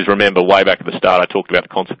 Because remember, way back at the start, I talked about the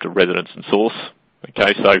concept of residence and source.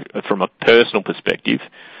 Okay, so from a personal perspective,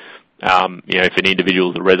 if an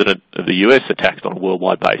individual is a resident of the US, they're taxed on a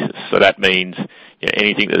worldwide basis. So that means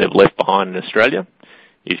anything that they've left behind in Australia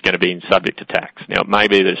is going to be subject to tax. Now, it may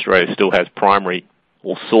be that Australia still has primary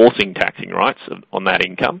or sourcing taxing rights on that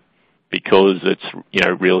income because it's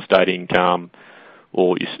real estate income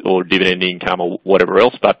or dividend income or whatever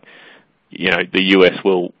else, but the US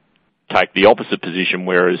will take the opposite position,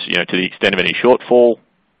 whereas to the extent of any shortfall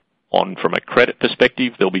from a credit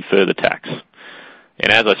perspective, there'll be further tax.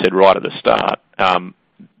 And as I said right at the start,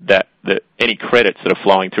 that any credits that are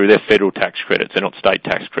flowing through, they're federal tax credits, they're not state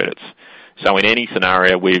tax credits. So in any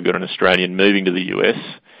scenario where you've got an Australian moving to the US,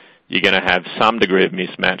 you're going to have some degree of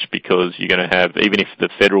mismatch because you're going to have, even if the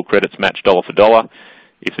federal credits match dollar for dollar,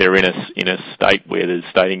 if they're in a state where there's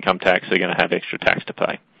state income tax, they're going to have extra tax to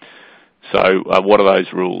pay. So what are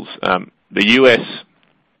those rules? The US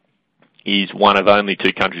is one of only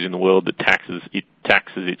 2 countries in the world that taxes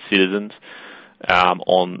its citizens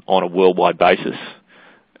on a worldwide basis.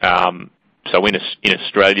 So in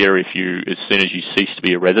Australia, as soon as you cease to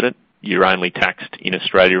be a resident, you're only taxed in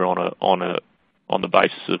Australia on the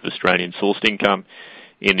basis of Australian sourced income.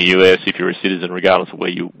 In the US, if you're a citizen, regardless of where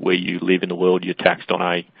you live in the world, you're taxed on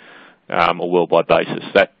a worldwide basis.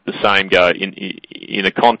 That the same go in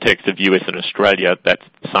the context of US and Australia. That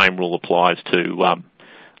same rule applies to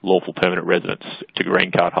lawful permanent residents, to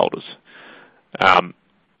green card holders.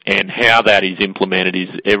 And how that is implemented is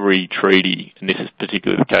every treaty, and this is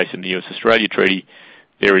particularly the case in the US-Australia treaty,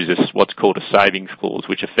 there is what's called a savings clause,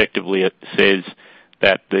 which effectively says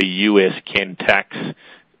that the US can tax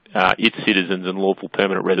its citizens and lawful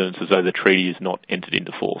permanent residents as though the treaty is not entered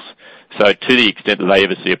into force. So to the extent that they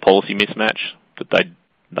ever see a policy mismatch that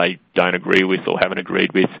they don't agree with or haven't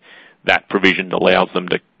agreed with, that provision allows them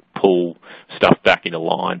to pull stuff back into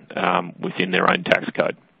line within their own tax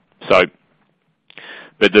code. So,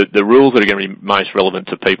 but the rules that are going to be most relevant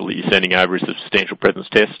to people that you're sending over is the substantial presence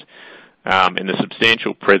test. And the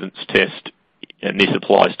substantial presence test, and this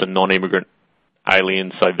applies to non-immigrant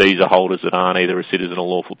aliens, so visa holders that aren't either a citizen or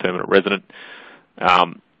lawful permanent resident.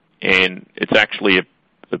 And it's actually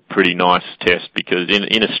a pretty nice test because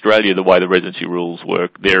in Australia, the way the residency rules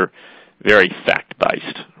work, they're very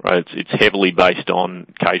fact-based, right? It's heavily based on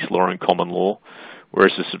case law and common law,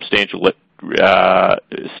 whereas the substantial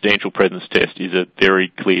presence test is a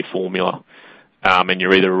very clear formula, and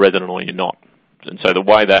you're either a resident or you're not. And so the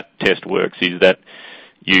way that test works is that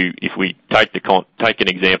if we take an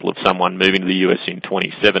example of someone moving to the US in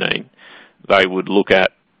 2017, they would look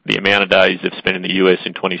at the amount of days they've spent in the US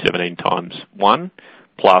in 2017 times 1,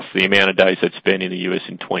 plus the amount of days they'd spent in the US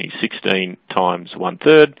in 2016 times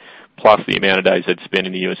 1/3, plus the amount of days they'd spent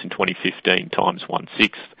in the US in 2015 times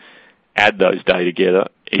 1/6. Add those days together.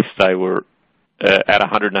 If they were at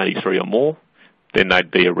 183 or more, then they'd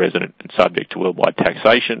be a resident and subject to worldwide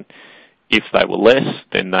taxation. If they were less,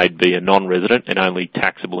 then they'd be a non-resident and only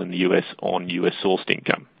taxable in the US on US-sourced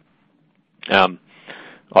income.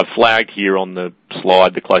 I've flagged here on the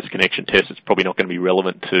slide the close connection test. It's probably not going to be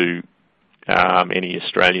relevant to any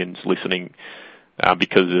Australians listening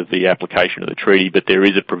because of the application of the treaty, but there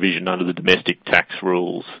is a provision under the domestic tax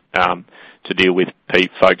rules to deal with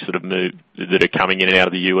folks that are coming in and out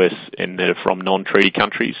of the US and that are from non-treaty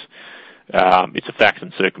countries. It's a facts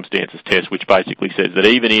and circumstances test, which basically says that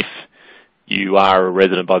even if you are a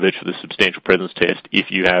resident by virtue of the substantial presence test,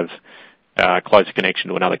 if you have close connection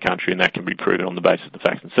to another country, and that can be proven on the basis of the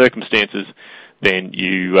facts and circumstances, then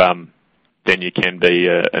you can be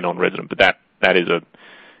a non-resident. But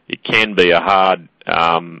it can be a hard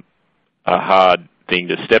thing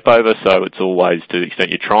to step over. So it's always, to the extent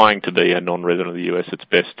you're trying to be a non-resident of the US, it's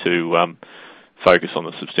best to focus on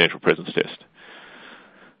the substantial presence test.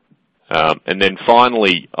 And then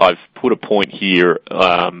finally, I've put a point here.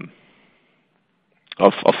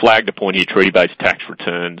 I've flagged a point here, treaty-based tax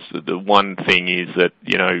returns. The one thing is that,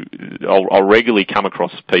 I'll regularly come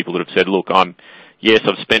across people that have said, look, I've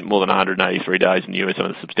spent more than 183 days in the US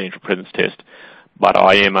under the substantial presence test, but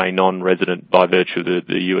I am a non-resident by virtue of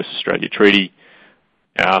the US-Australia treaty.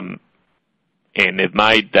 And they've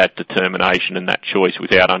made that determination and that choice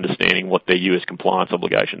without understanding what their US compliance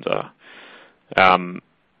obligations are.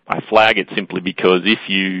 I flag it simply because if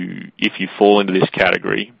you fall into this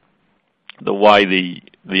category, the way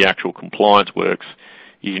the actual compliance works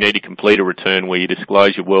is you need to complete a return where you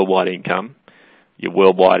disclose your worldwide income, your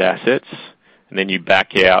worldwide assets, and then you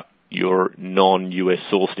back out your non-US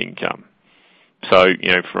sourced income. So,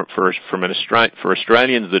 for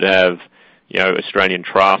Australians that have, Australian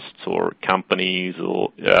trusts or companies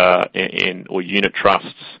or unit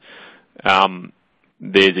trusts,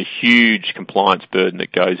 there's a huge compliance burden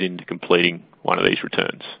that goes into completing one of these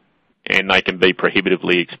returns, and they can be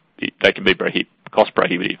cost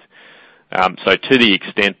prohibitive. So to the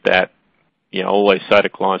extent that, I always say to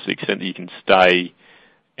clients, to the extent that you can stay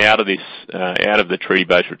out of the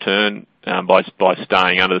treaty-based return by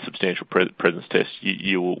staying under the substantial presence test,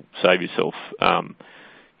 you will save yourself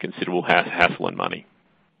considerable hassle and money.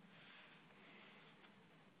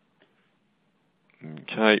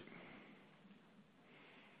 Okay.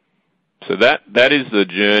 So that is the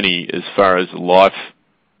journey as far as the life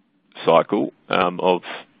cycle of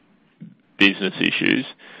business issues.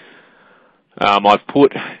 I've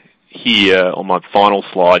put here on my final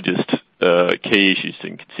slide just key issues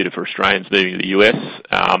to consider for Australians moving to the US.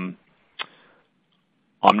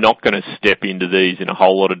 I'm not going to step into these in a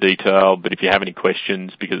whole lot of detail, but if you have any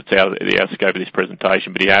questions, because it's out of the scope of this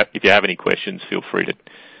presentation, but if you have any questions, feel free to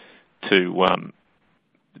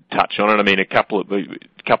touch on it. I mean, a couple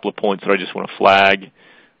of points that I just want to flag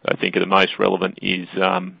that I think are the most relevant is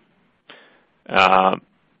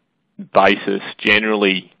basis,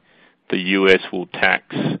 generally the US will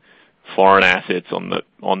tax foreign assets on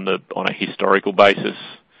a historical basis.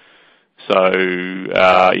 So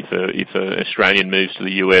if an Australian moves to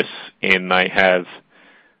the US and they have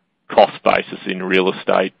cost basis in real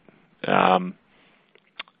estate, that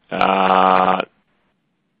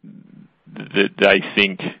they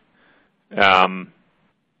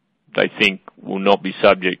think will not be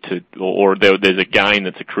subject to, or there's a gain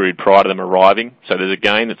that's accrued prior to them arriving. So there's a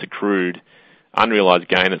gain that's accrued, unrealised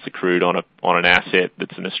gain that's accrued on an asset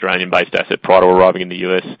that's an Australian-based asset prior to arriving in the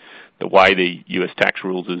US. The way the US tax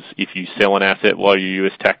rules is, if you sell an asset while you're a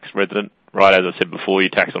US tax resident, right, as I said before, you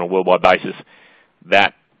tax on a worldwide basis.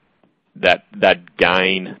 That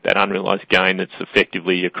gain, that unrealised gain that's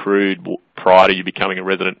effectively accrued prior to you becoming a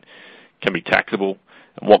resident, can be taxable.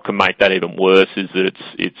 And what can make that even worse is that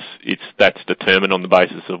that's determined on the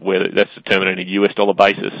basis of whether that's determined on a US dollar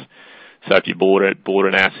basis. So if you bought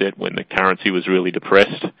an asset when the currency was really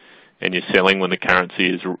depressed, and you're selling when the currency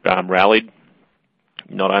is rallied,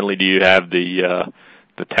 not only do you have the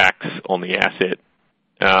tax on the asset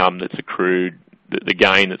that's accrued, the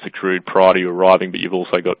gain that's accrued prior to you arriving, but you've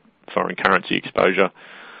also got foreign currency exposure.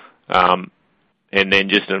 And then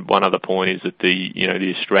just one other point is that the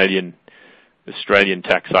Australian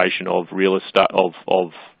taxation of real estate of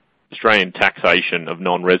Australian taxation of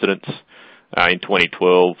non-residents in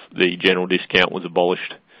 2012, the general discount was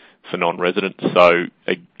abolished for non-residents. So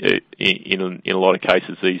in a lot of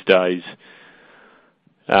cases these days,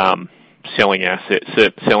 selling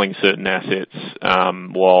certain assets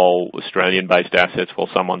while Australian-based assets while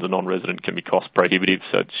someone's a non-resident can be cost prohibitive.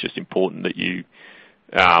 So it's just important that you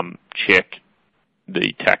check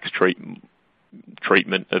the tax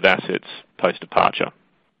treatment of assets post-departure.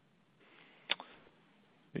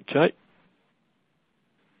 Okay.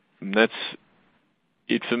 And that's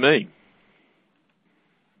it for me.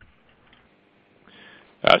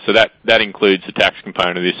 So that includes the tax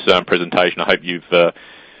component of this presentation. I hope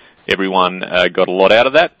everyone got a lot out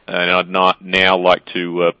of that. And I'd now like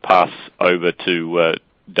to pass over to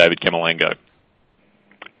David Camerlango.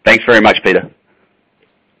 Thanks very much, Peter.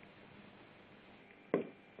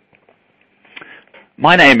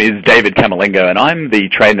 My name is David Camerlango, and I'm the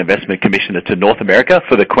Trade and Investment Commissioner to North America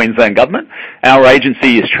for the Queensland Government. Our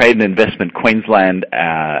agency is Trade and Investment Queensland,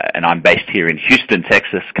 and I'm based here in Houston,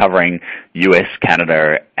 Texas, covering US,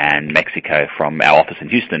 Canada, and Mexico from our office in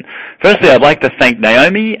Houston. Firstly, I'd like to thank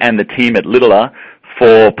Naomi and the team at Littler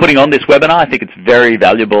for putting on this webinar. I think it's very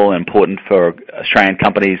valuable and important for Australian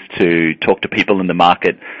companies to talk to people in the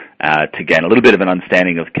market to gain a little bit of an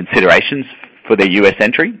understanding of considerations for their US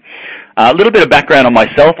entry. A little bit of background on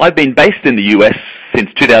myself. I've been based in the US since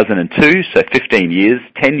 2002, so 15 years,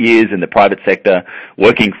 10 years in the private sector,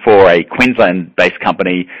 working for a Queensland-based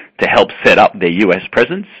company to help set up their US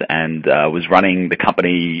presence, and was running the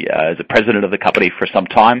company as a president of the company for some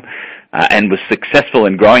time, and was successful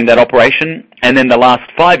in growing that operation. And then the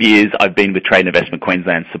last 5 years, I've been with Trade and Investment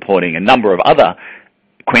Queensland supporting a number of other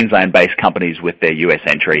Queensland-based companies with their US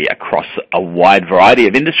entry across a wide variety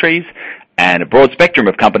of industries, and a broad spectrum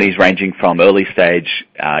of companies ranging from early stage,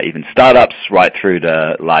 even startups, right through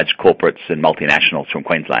to large corporates and multinationals from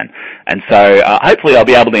Queensland. And so hopefully I'll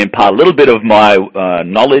be able to impart a little bit of my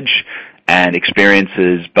knowledge and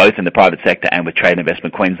experiences both in the private sector and with Trade and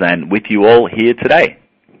Investment Queensland with you all here today.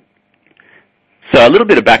 So a little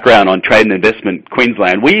bit of background on Trade and Investment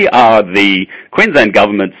Queensland. We are the Queensland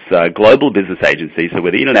Government's global business agency, so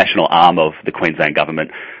we're the international arm of the Queensland Government.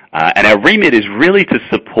 And our remit is really to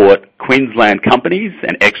support Queensland companies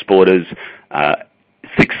and exporters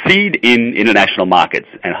succeed in international markets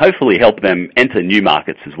and hopefully help them enter new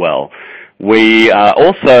markets as well. We are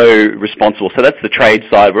also responsible, so that's the trade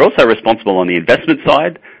side, we're also responsible on the investment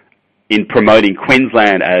side in promoting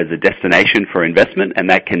Queensland as a destination for investment, and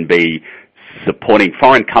that can be supporting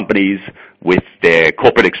foreign companies with their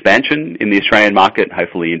corporate expansion in the Australian market,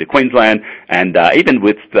 hopefully into Queensland, and even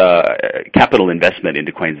with capital investment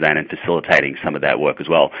into Queensland and facilitating some of that work as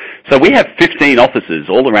well. So we have 15 offices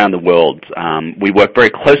all around the world. We work very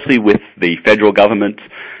closely with the federal government,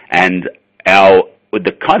 and with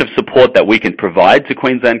the kind of support that we can provide to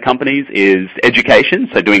Queensland companies is education,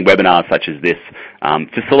 so doing webinars such as this,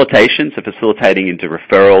 facilitation, so facilitating into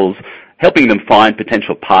referrals, helping them find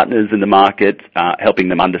potential partners in the market, helping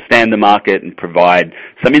them understand the market and provide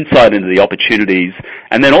some insight into the opportunities,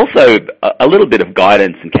 and then also a little bit of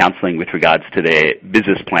guidance and counselling with regards to their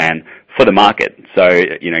business plan for the market. So,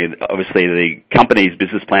 obviously the company's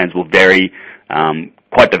business plans will vary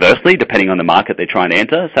quite diversely depending on the market they're trying to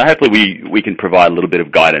enter. So hopefully we can provide a little bit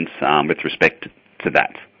of guidance with respect to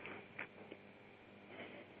that.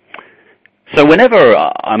 So whenever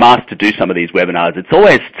I'm asked to do some of these webinars, it's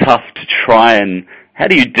always tough to try and how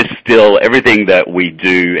do you distill everything that we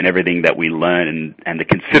do and everything that we learn and the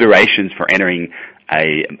considerations for entering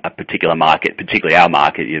a particular market, particularly our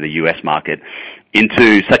market, the US market,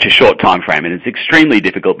 into such a short time frame. And it's extremely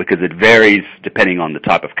difficult because it varies depending on the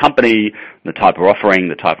type of company, the type of offering,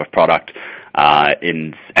 the type of product,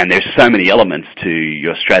 and there's so many elements to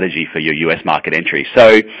your strategy for your US market entry.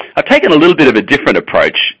 So I've taken a little bit of a different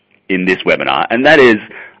approach in this webinar, and that is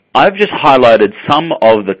I've just highlighted some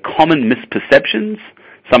of the common misperceptions,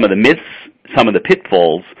 some of the myths, some of the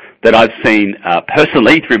pitfalls that I've seen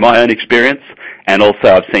personally through my own experience, and also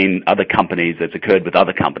I've seen other companies that's occurred with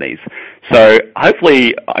other companies. So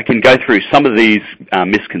hopefully I can go through some of these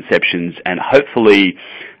misconceptions and hopefully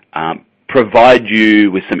provide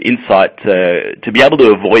you with some insight to be able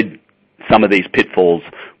to avoid some of these pitfalls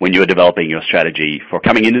when you're developing your strategy for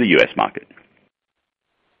coming into the US market.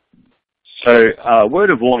 So, word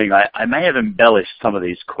of warning, I may have embellished some of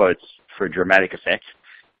these quotes for dramatic effect.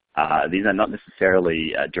 These are not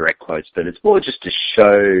necessarily direct quotes, but it's more just to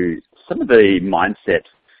show some of the mindset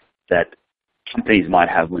that companies might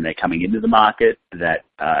have when they're coming into the market that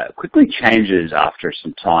quickly changes after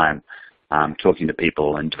some time talking to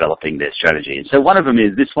people and developing their strategy. And so one of them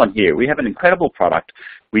is this one here. We have an incredible product.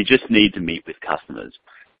 We just need to meet with customers.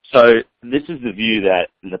 So this is the view that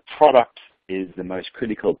the product is the most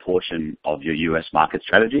critical portion of your US market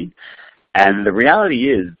strategy. And the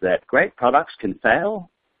reality is that great products can fail,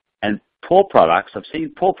 and poor products, I've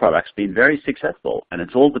seen poor products being very successful, and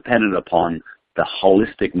it's all dependent upon the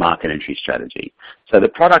holistic market entry strategy. So the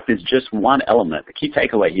product is just one element. The key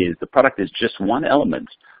takeaway here is the product is just one element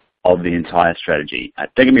of the entire strategy.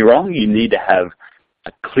 Don't get me wrong, you need to have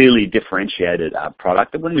a clearly differentiated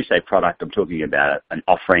product. And when we say product, I'm talking about an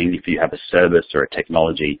offering. If you have a service or a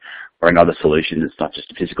technology or another solution, it's not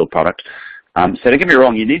just a physical product. So don't get me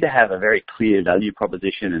wrong, you need to have a very clear value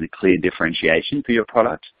proposition and a clear differentiation for your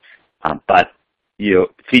product. But your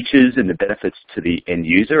features and the benefits to the end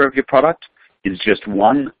user of your product is just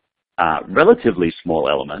one relatively small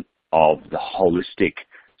element of the holistic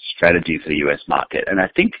strategy for the US market. And I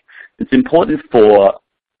think it's important for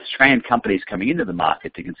Australian companies coming into the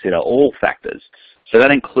market to consider all factors. So that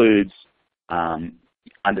includes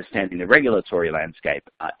understanding the regulatory landscape,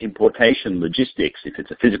 importation, logistics, if it's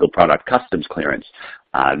a physical product, customs clearance,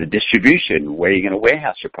 the distribution, where you're going to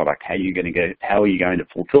warehouse your product, how are you going to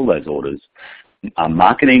fulfill those orders,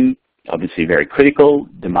 marketing, obviously very critical,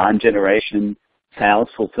 demand generation, sales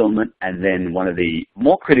fulfillment, and then one of the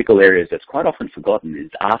more critical areas that's quite often forgotten is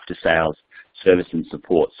after-sales service and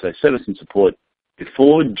support. So service and support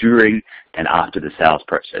before, during, and after the sales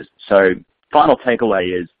process. So final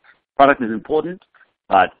takeaway is product is important,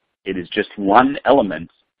 but it is just one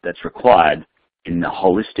element that's required in the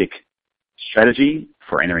holistic strategy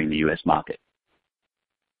for entering the US market.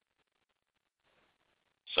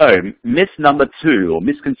 So myth number 2, or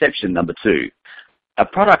misconception number 2, a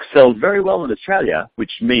product sells very well in Australia,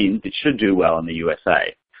 which means it should do well in the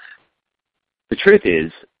USA. The truth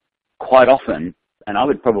is, quite often, and I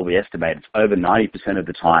would probably estimate it's over 90% of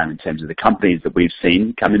the time in terms of the companies that we've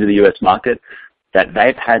seen come into the US market, that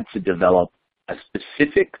they've had to develop a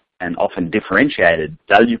specific and often differentiated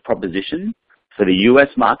value proposition for the US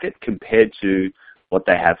market compared to what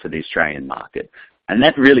they have for the Australian market. And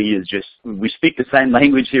that really is just, we speak the same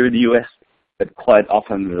language here in the US, but quite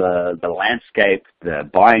often the landscape, the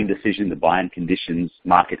buying decision, the buying conditions,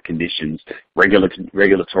 market conditions,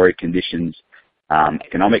 regulatory conditions,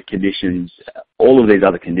 economic conditions, all of these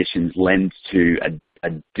other conditions lend to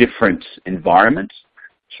a different environment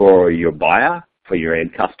for your buyer, for your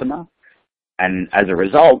end customer. And as a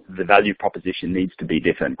result, the value proposition needs to be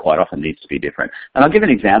different, quite often needs to be different. And I'll give an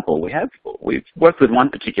example. We've worked with one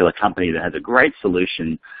particular company that has a great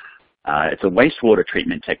solution. It's a wastewater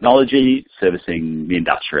treatment technology servicing the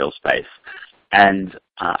industrial space. And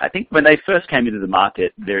I think when they first came into the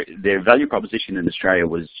market, their value proposition in Australia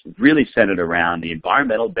was really centered around the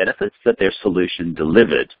environmental benefits that their solution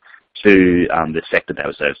delivered to the sector they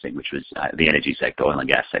were servicing, which was the energy sector, oil and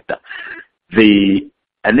gas sector.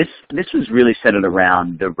 And this was really centered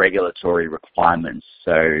around the regulatory requirements.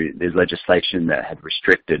 So there's legislation that had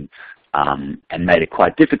restricted and made it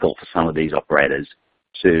quite difficult for some of these operators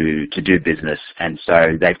to do business. And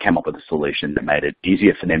so they've come up with a solution that made it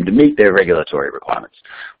easier for them to meet their regulatory requirements.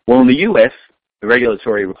 Well, in the US, the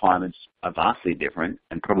regulatory requirements are vastly different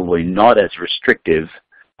and probably not as restrictive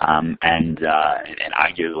and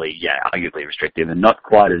arguably restrictive and not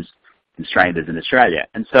quite as constrained as in Australia.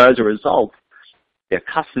 And so as a result, their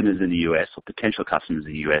customers in the US or potential customers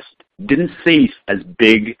in the US didn't see as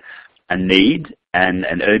big a need and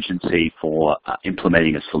an urgency for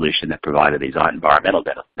implementing a solution that provided these environmental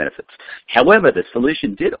benefits. However, the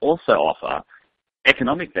solution did also offer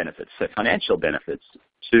economic benefits, so financial benefits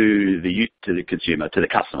to the consumer, to the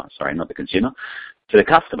customer, sorry, not the consumer, to the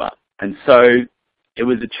customer. And so it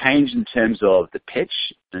was a change in terms of the pitch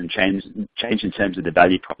and change in terms of the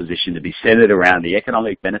value proposition to be centered around the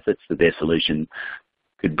economic benefits that their solution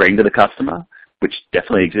could bring to the customer, which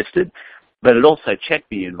definitely existed. But it also checked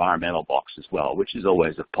the environmental box as well, which is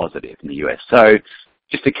always a positive in the US. So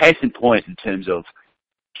just a case in point in terms of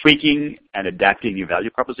tweaking and adapting your value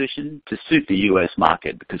proposition to suit the US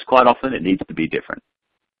market, because quite often it needs to be different.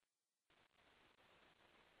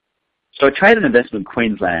 So at Trade and Investment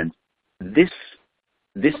Queensland, this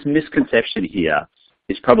misconception here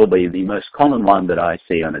is probably the most common one that I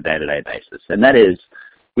see on a day-to-day basis, and that is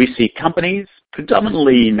we see companies,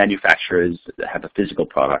 predominantly manufacturers that have a physical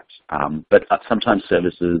product, but sometimes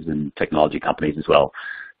services and technology companies as well,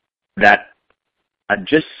 that are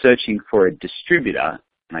just searching for a distributor,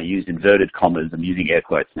 and I use inverted commas, I'm using air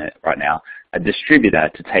quotes right now, a distributor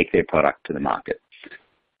to take their product to the market.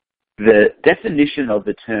 The definition of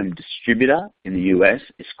the term distributor in the US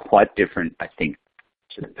is quite different, I think,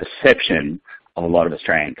 to the perception of a lot of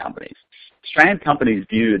Australian companies. Australian companies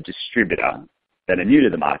view a distributor, that are new to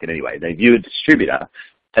the market anyway, they view a distributor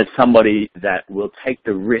as somebody that will take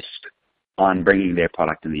the risk on bringing their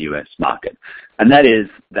product in the US market. And that is,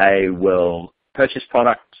 they will purchase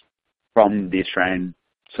product from the Australian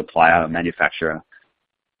supplier, manufacturer,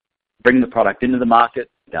 bring the product into the market,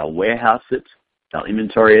 they'll warehouse it, they'll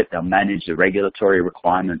inventory it, they'll manage the regulatory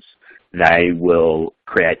requirements, they will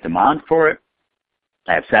create demand for it,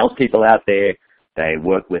 they have salespeople out there, they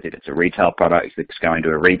work with it. It's a retail product, if it's going to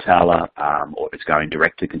a retailer or if it's going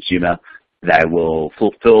direct to consumer, they will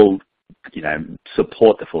fulfill,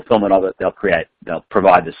 support the fulfillment of it. They'll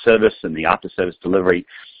provide the service and the after-service delivery.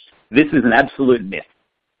 This is an absolute myth.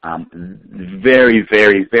 Very,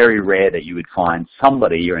 very, very rare that you would find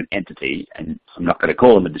somebody or an entity, and I'm not going to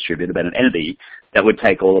call them a distributor, but an entity that would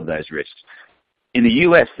take all of those risks. In the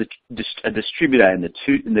US, a distributor in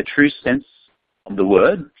the true sense of the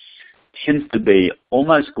word tends to be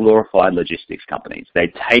almost glorified logistics companies.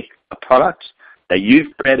 They take a product that you've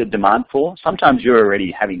created demand for. Sometimes you're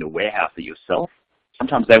already having to warehouse it yourself.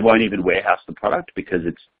 Sometimes they won't even warehouse the product because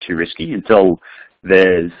it's too risky until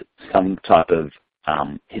there's some type of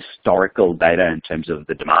historical data in terms of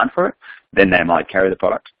the demand for it. Then they might carry the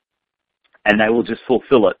product. And they will just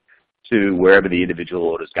fulfill it to wherever the individual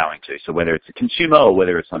order is going to. So whether it's a consumer or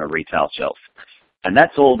whether it's on a retail shelf. And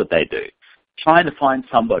that's all that they do. Trying to find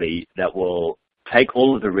somebody that will take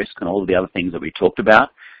all of the risk and all of the other things that we talked about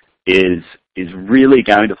is really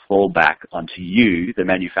going to fall back onto you, the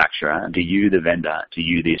manufacturer, and to you, the vendor, to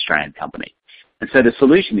you, the Australian company. And so the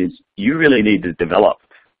solution is you really need to develop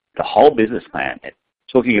the whole business plan,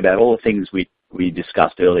 talking about all the things we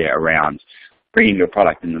discussed earlier around bringing your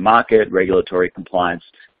product in the market, regulatory compliance,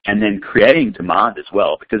 and then creating demand as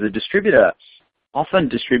well. Because often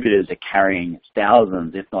distributors are carrying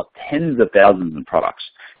thousands, if not tens of thousands of products.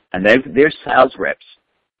 And their sales reps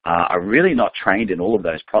are really not trained in all of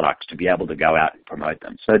those products to be able to go out and promote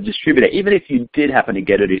them. So a distributor, even if you did happen to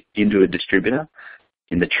get it into a distributor,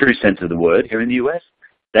 in the true sense of the word here in the US,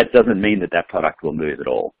 that doesn't mean that product will move at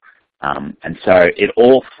all. And so it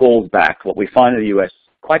all falls back. What we find in the US,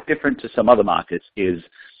 quite different to some other markets, is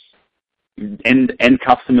end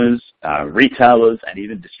customers, retailers, and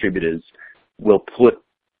even distributors will put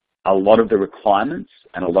a lot of the requirements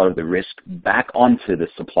and a lot of the risk back onto the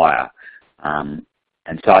supplier.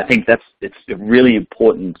 And so I think it's a really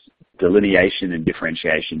important delineation and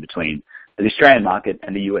differentiation between the Australian market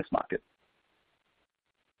and the US market.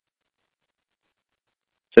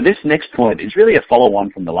 So this next point is really a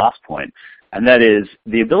follow-on from the last point, and that is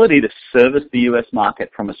the ability to service the US market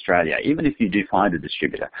from Australia, even if you do find a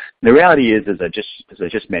distributor. The reality is, as I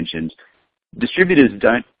just mentioned, distributors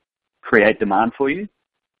don't create demand for you,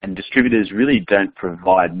 and distributors really don't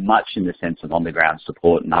provide much in the sense of on-the-ground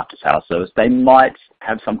support and after-sales service. They might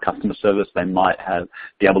have some customer service, they might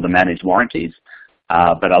be able to manage warranties,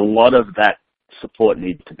 but a lot of that support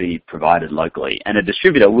needs to be provided locally, and a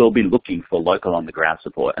distributor will be looking for local on-the-ground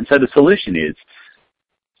support. And so the solution is,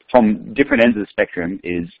 from different ends of the spectrum,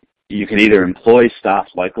 is you can either employ staff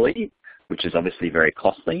locally, which is obviously very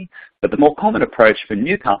costly, but the more common approach for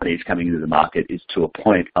new companies coming into the market is to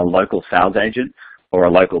appoint a local sales agent or a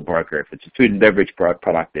local broker. If it's a food and beverage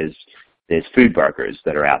product, there's food brokers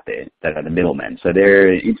that are out there that are the middlemen. So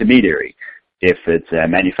they're an intermediary. If it's a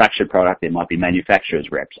manufactured product, there might be manufacturers'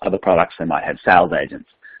 reps. Other products, they might have sales agents.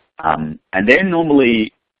 And they're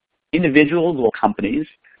normally individuals or companies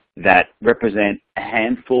that represent a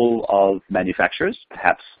handful of manufacturers,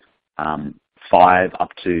 perhaps 5 up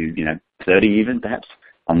to 30 even perhaps,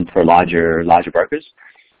 for larger brokers,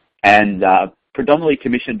 and predominantly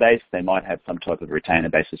commission-based. They might have some type of retainer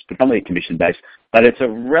basis, predominantly commission-based, but it's a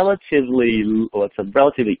relatively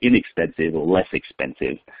inexpensive or less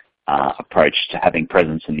expensive approach to having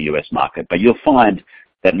presence in the US market. But you'll find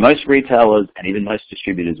that most retailers and even most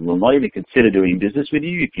distributors will not even consider doing business with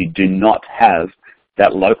you if you do not have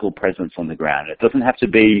that local presence on the ground. It doesn't have to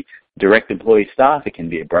be direct employee staff, it can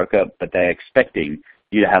be a broker, but they're expecting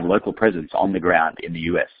you to have local presence on the ground in the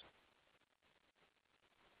US.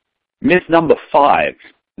 Myth number 5,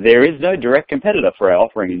 there is no direct competitor for our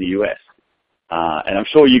offering in the US. And I'm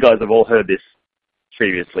sure you guys have all heard this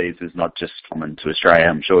previously. This is not just common to Australia,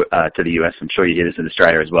 I'm sure, to the US. I'm sure you hear this in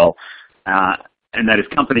Australia as well. And that is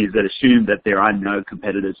companies that assume that there are no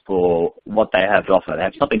competitors for what they have to offer. They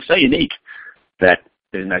have something so unique that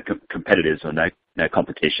there's no competitors or no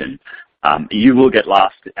competition. You will get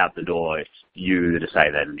laughed out the door if you were to say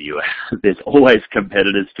that in the US. There's always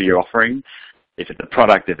competitors for your offering. If it's a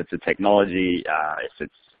product, if it's a technology, if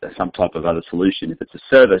it's some type of other solution, if it's a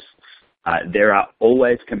service, there are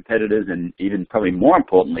always competitors, and even probably more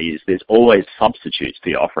importantly is there's always substitutes for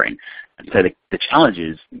your offering. And so the challenge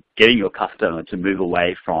is getting your customer to move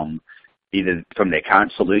away from either from their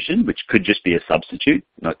current solution, which could just be a substitute,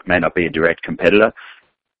 may not be a direct competitor,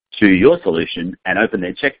 to your solution and open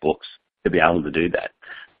their checkbooks to be able to do that.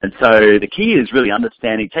 And so the key is really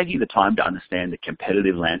taking the time to understand the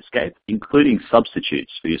competitive landscape, including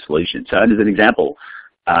substitutes for your solution. So as an example,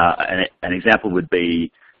 an example would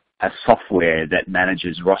be a software that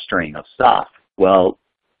manages rostering of staff. Well,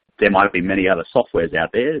 there might be many other softwares out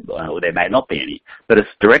there, or there may not be any. But a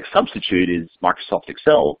direct substitute is Microsoft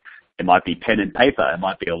Excel. It might be pen and paper. It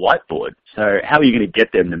might be a whiteboard. So how are you going to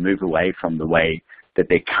get them to move away from the way that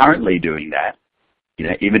they're currently doing that,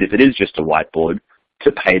 even if it is just a whiteboard,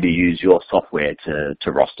 to pay to use your software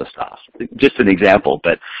to roster staff? Just an example,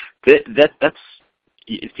 but that's,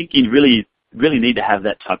 I think you really need to have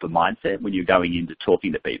that type of mindset when you're going into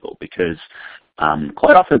talking to people, because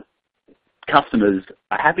quite often customers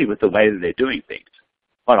are happy with the way that they're doing things.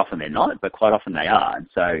 Quite often they're not, but quite often they are. And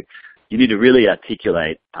so you need to really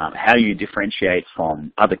articulate how you differentiate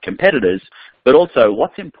from other competitors, but also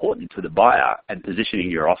what's important to the buyer and positioning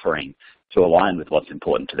your offering to align with what's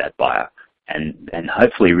important to that buyer. And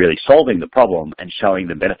hopefully really solving the problem and showing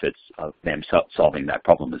the benefits of them solving that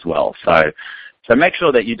problem as well. So make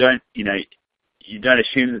sure that you don't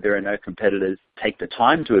assume that there are no competitors. Take the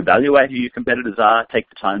time to evaluate who your competitors are. Take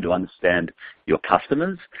the time to understand your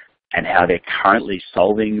customers and how they're currently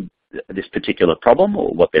solving this particular problem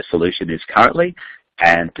or what their solution is currently,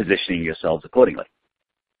 and positioning yourselves accordingly.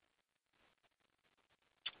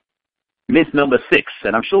 Myth number 6,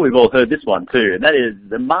 and I'm sure we've all heard this one too, and that is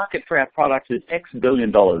the market for our products is X billion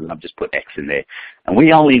dollars, and I've just put X in there, and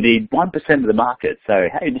we only need 1% of the market. So,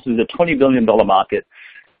 hey, this is a $20 billion market.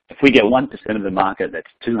 If we get 1% of the market, that's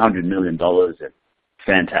 $200 million.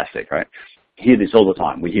 Fantastic, right? We hear this all the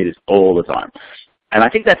time. We hear this all the time. And I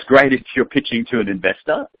think that's great if you're pitching to an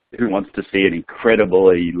investor who wants to see an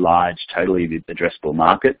incredibly large, totally addressable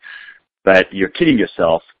market. But you're kidding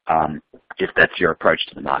yourself if that's your approach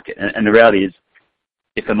to the market. And the reality is,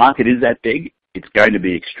 if the market is that big, it's going to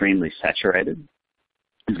be extremely saturated.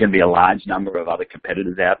 There's going to be a large number of other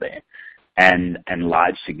competitors out there and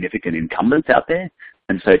large significant incumbents out there.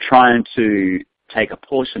 And so trying to take a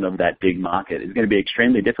portion of that big market is going to be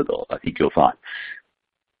extremely difficult, I think you'll find.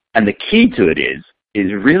 And the key to it is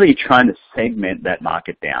really trying to segment that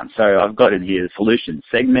market down. So I've got in here solution,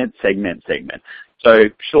 segment. So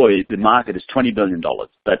sure, the market is $20 billion,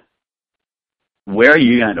 but where are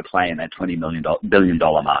you going to play in that $20 billion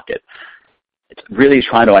market? It's really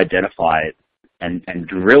trying to identify and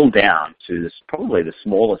drill down to probably the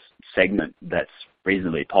smallest segment that's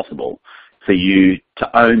reasonably possible for you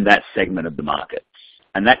to own that segment of the market.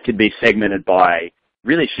 And that could be segmented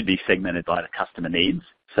should be segmented by the customer needs.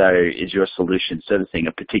 So is your solution servicing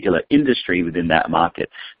a particular industry within that market?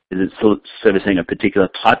 Is it servicing a particular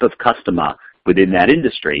type of customer within that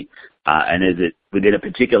industry? And is it within a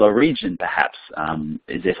particular region, perhaps?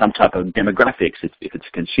 Is there some type of demographics if it's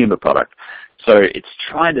a consumer product? So it's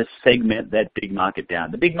trying to segment that big market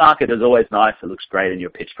down. The big market is always nice. It looks great in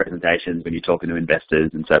your pitch presentations when you're talking to investors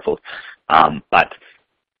and so forth. But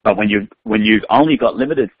when you've only got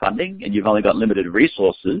limited funding and you've only got limited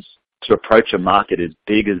resources to approach a market as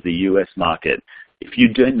big as the US market, if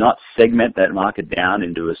you do not segment that market down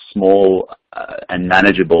into a small and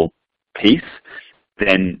manageable piece,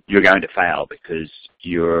 then you're going to fail because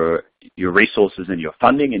your resources and your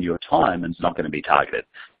funding and your time is not going to be targeted.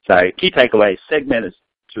 So key takeaway, segment it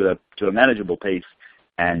to a manageable piece,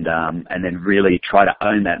 and then really try to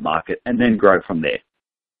own that market and then grow from there.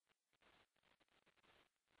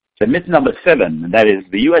 So myth number 7, and that is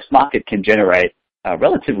the US market can generate a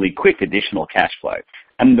relatively quick additional cash flow.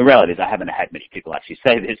 And the reality is I haven't had many people actually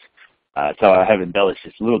say this, so I have embellished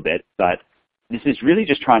this a little bit, but this is really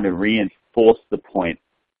just trying to reinforce the point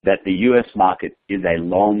that the US market is a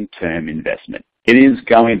long-term investment. It is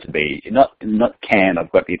going to be, not can,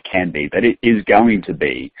 I've got it can be, but it is going to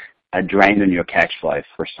be a drain on your cash flow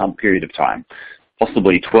for some period of time,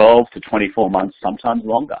 possibly 12 to 24 months, sometimes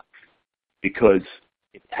longer, because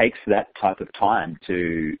it takes that type of time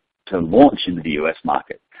to launch into the US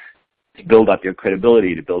market, to build up your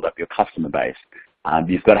credibility, to build up your customer base.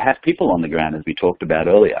 You've got to have people on the ground, as we talked about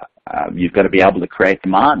earlier. You've got to be able to create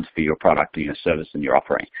demand for your product or your service and your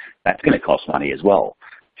offering. That's going to cost money as well.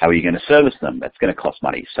 How are you going to service them? That's going to cost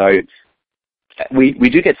money. So we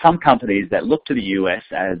do get some companies that look to the US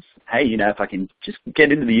as, hey, if I can just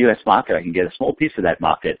get into the US market, I can get a small piece of that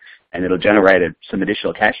market and it'll generate some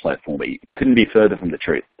additional cash flow for me. Couldn't be further from the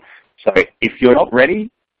truth. So if you're not ready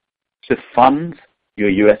to fund your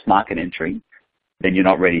US market entry, then you're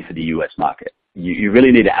not ready for the US market. You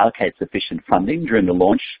really need to allocate sufficient funding during the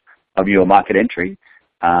launch of your market entry.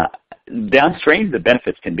 Downstream, the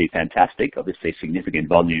benefits can be fantastic, obviously significant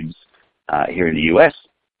volumes here in the US,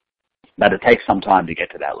 but it takes some time to get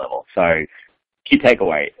to that level. So key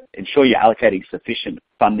takeaway, ensure you're allocating sufficient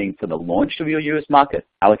funding for the launch of your US market,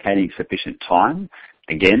 allocating sufficient time,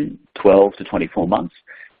 again, 12 to 24 months.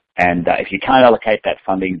 And if you can't allocate that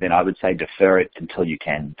funding, then I would say defer it until you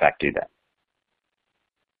can, in fact, do that.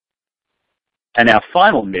 And our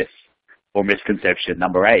final myth or misconception,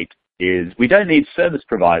 number 8, is we don't need service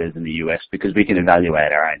providers in the US because we can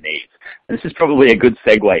evaluate our own needs. And this is probably a good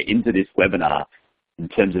segue into this webinar in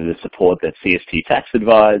terms of the support that CST Tax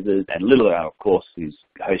Advisors and Littler, of course, who's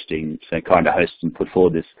hosting, so kind of host and put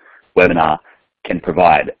forward this webinar, can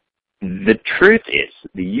provide. The truth is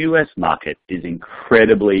the US market is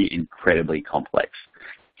incredibly, incredibly complex.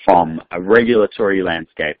 From a regulatory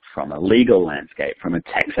landscape, from a legal landscape, from a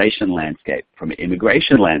taxation landscape, from an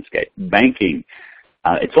immigration landscape, banking.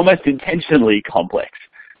 It's almost intentionally complex,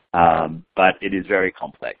 but it is very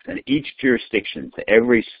complex. And each jurisdiction, so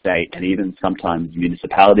every state and even sometimes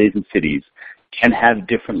municipalities and cities can have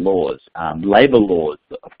different laws. Labor laws,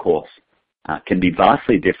 of course, can be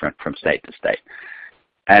vastly different from state to state.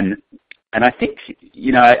 And I think,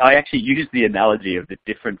 I actually use the analogy of the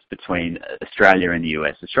difference between Australia and the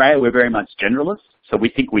US. Australia, we're very much generalists, so we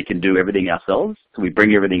think we can do everything ourselves. So we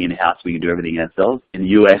bring everything in-house, we can do everything ourselves. In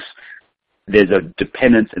the US, there's a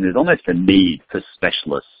dependence and there's almost a need for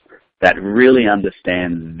specialists that really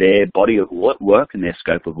understand their body of work and their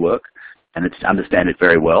scope of work, and it's understand it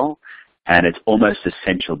very well. And it's almost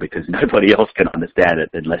essential because nobody else can understand it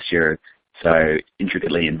unless you're so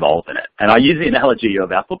intricately involved in it. And I use the analogy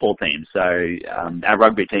of our football team. So our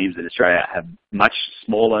rugby teams in Australia have much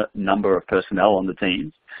smaller number of personnel on the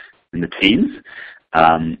teams, in the teams,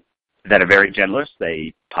 that are very generalist.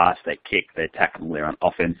 They pass, they kick, they tackle, they're on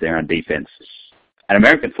offense, they're on defense. An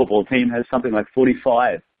American football team has something like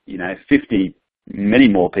 45, 50, many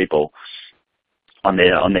more people on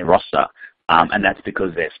their roster. And that's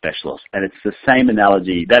because they're specialists. And it's the same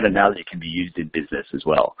analogy, that analogy can be used in business as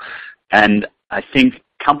well. And I think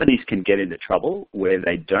companies can get into trouble where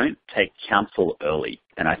they don't take counsel early.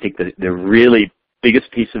 And I think that the really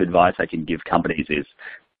biggest piece of advice I can give companies is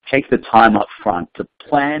take the time up front to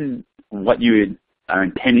plan what you are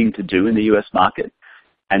intending to do in the US market,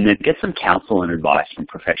 and then get some counsel and advice from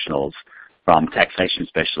professionals, from taxation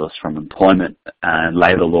specialists, from employment and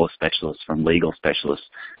labor law specialists, from legal specialists,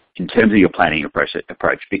 in terms of your planning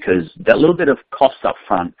approach, because that little bit of cost up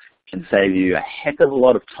front can save you a heck of a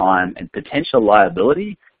lot of time and potential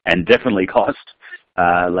liability, and definitely cost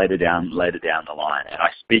later down the line. And I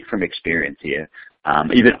speak from experience here.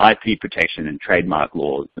 Even IP protection and trademark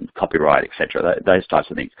laws and copyright, etc., those types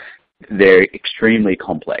of things, they're extremely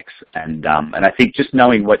complex. And I think just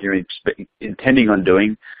knowing what you're intending on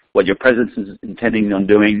doing, what your presence is intending on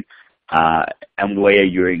doing, and where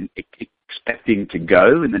you're expecting to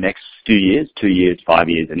go in the next few years, 2 years, 5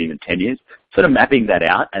 years, and even 10 years, sort of mapping that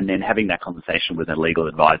out and then having that conversation with a legal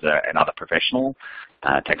advisor and other professional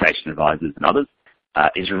taxation advisors and others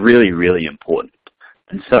is really, really important.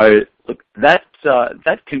 And so, look,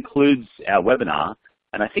 that concludes our webinar,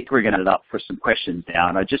 and I think we're going to end up for some questions now.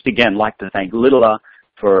 And I'd just again like to thank Littler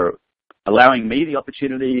for allowing me the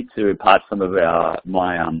opportunity to impart some of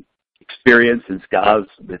my experience and scars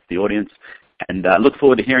with the audience, and look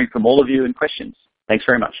forward to hearing from all of you and questions. Thanks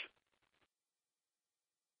very much.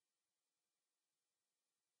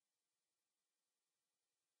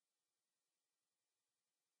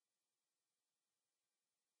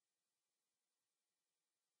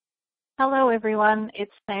 Hello everyone,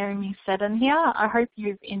 it's Naomi Seddon here. I hope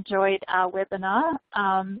you've enjoyed our webinar.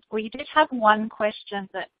 We did have one question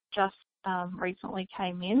that just recently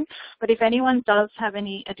came in, but if anyone does have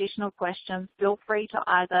any additional questions, feel free to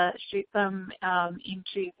either shoot them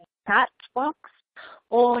into the chat box,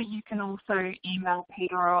 or you can also email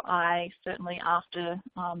Peter or I, certainly after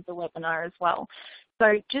the webinar as well.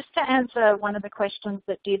 So just to answer one of the questions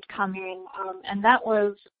that did come in, and that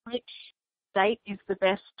was which state is the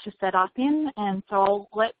best to set up in, and so I'll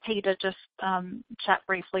let Peter just chat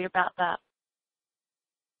briefly about that.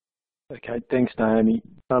 Okay, thanks Naomi.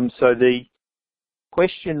 So the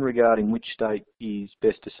question regarding which state is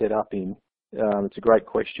best to set up in, it's a great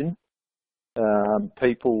question.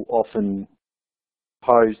 People often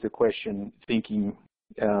pose the question thinking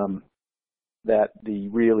that the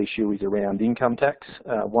real issue is around income tax.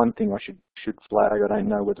 One thing I should flag, I don't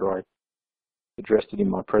know whether I addressed it in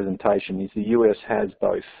my presentation, is the US has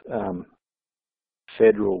both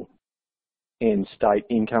federal and state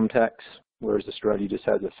income tax, whereas Australia just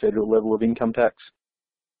has a federal level of income tax.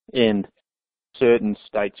 And certain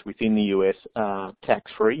states within the US are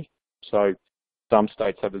tax-free. So some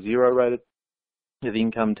states have a 0 rate of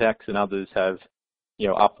income tax, and others have,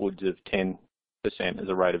 upwards of 10% as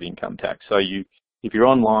a rate of income tax. So if you're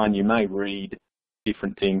online, you may read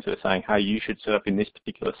different things that are saying, hey, you should set up in this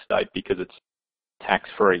particular state because it's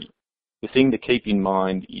tax-free. The thing to keep in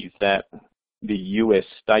mind is that the US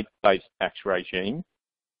state-based tax regime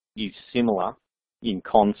is similar in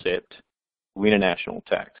concept to international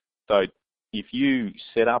tax. So if you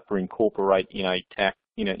set up or incorporate in a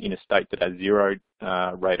state that has 0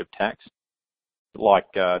 rate of tax, like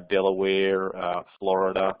Delaware,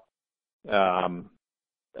 Florida,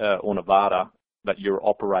 or Nevada, but you're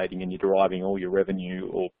operating and you're deriving all your revenue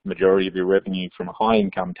or majority of your revenue from a high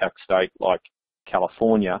income tax state like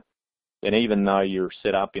California, then even though you're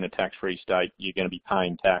set up in a tax-free state, you're going to be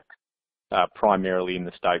paying tax primarily in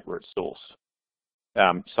the state where it's sourced.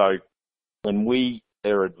 So when we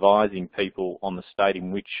are advising people on the state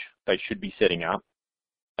in which they should be setting up,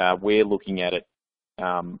 we're looking at it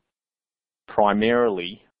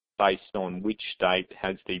primarily based on which state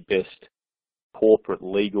has the best corporate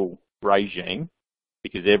legal regime,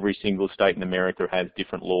 because every single state in America has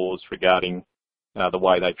different laws regarding the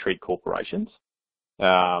way they treat corporations.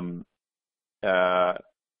 So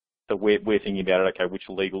we're thinking about it, okay, which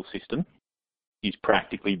legal system is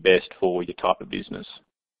practically best for your type of business.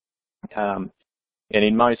 And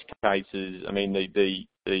in most cases, I mean,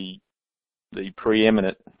 the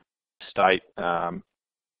preeminent state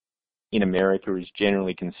in America is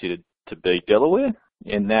generally considered to be Delaware,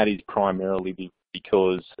 and that is primarily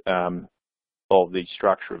because of the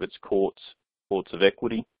structure of its courts of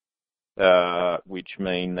equity, which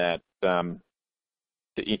mean that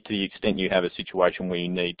to the extent you have a situation where you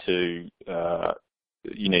need to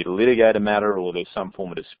litigate a matter or there's some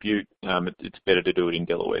form of dispute, it's better to do it in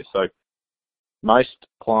Delaware. So most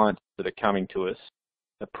clients that are coming to us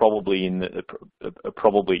are probably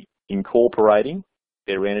incorporating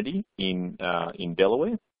their entity in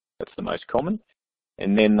Delaware. That's the most common,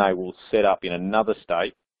 and then they will set up in another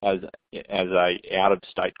state as a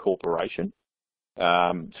out-of-state corporation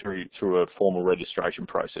through a formal registration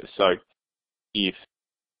process. So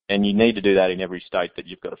and you need to do that in every state that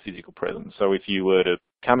you've got a physical presence. So if you were to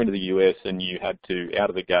come into the US and you had to, out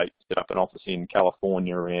of the gate, set up an office in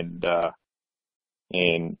California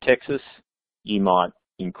and Texas, you might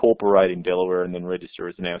incorporate in Delaware and then register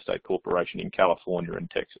as an out-of-state corporation in California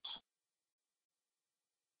and Texas.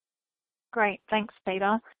 Great, thanks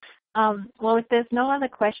Peter. Well, if there's no other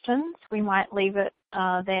questions, we might leave it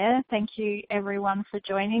there. Thank you everyone for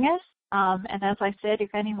joining us. And as I said,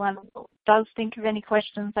 if anyone does think of any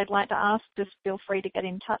questions they'd like to ask, just feel free to get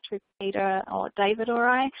in touch with Peter or David or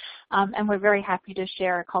I. And we're very happy to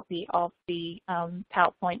share a copy of the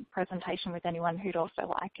PowerPoint presentation with anyone who'd also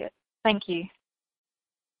like it. Thank you.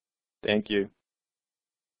 Thank you.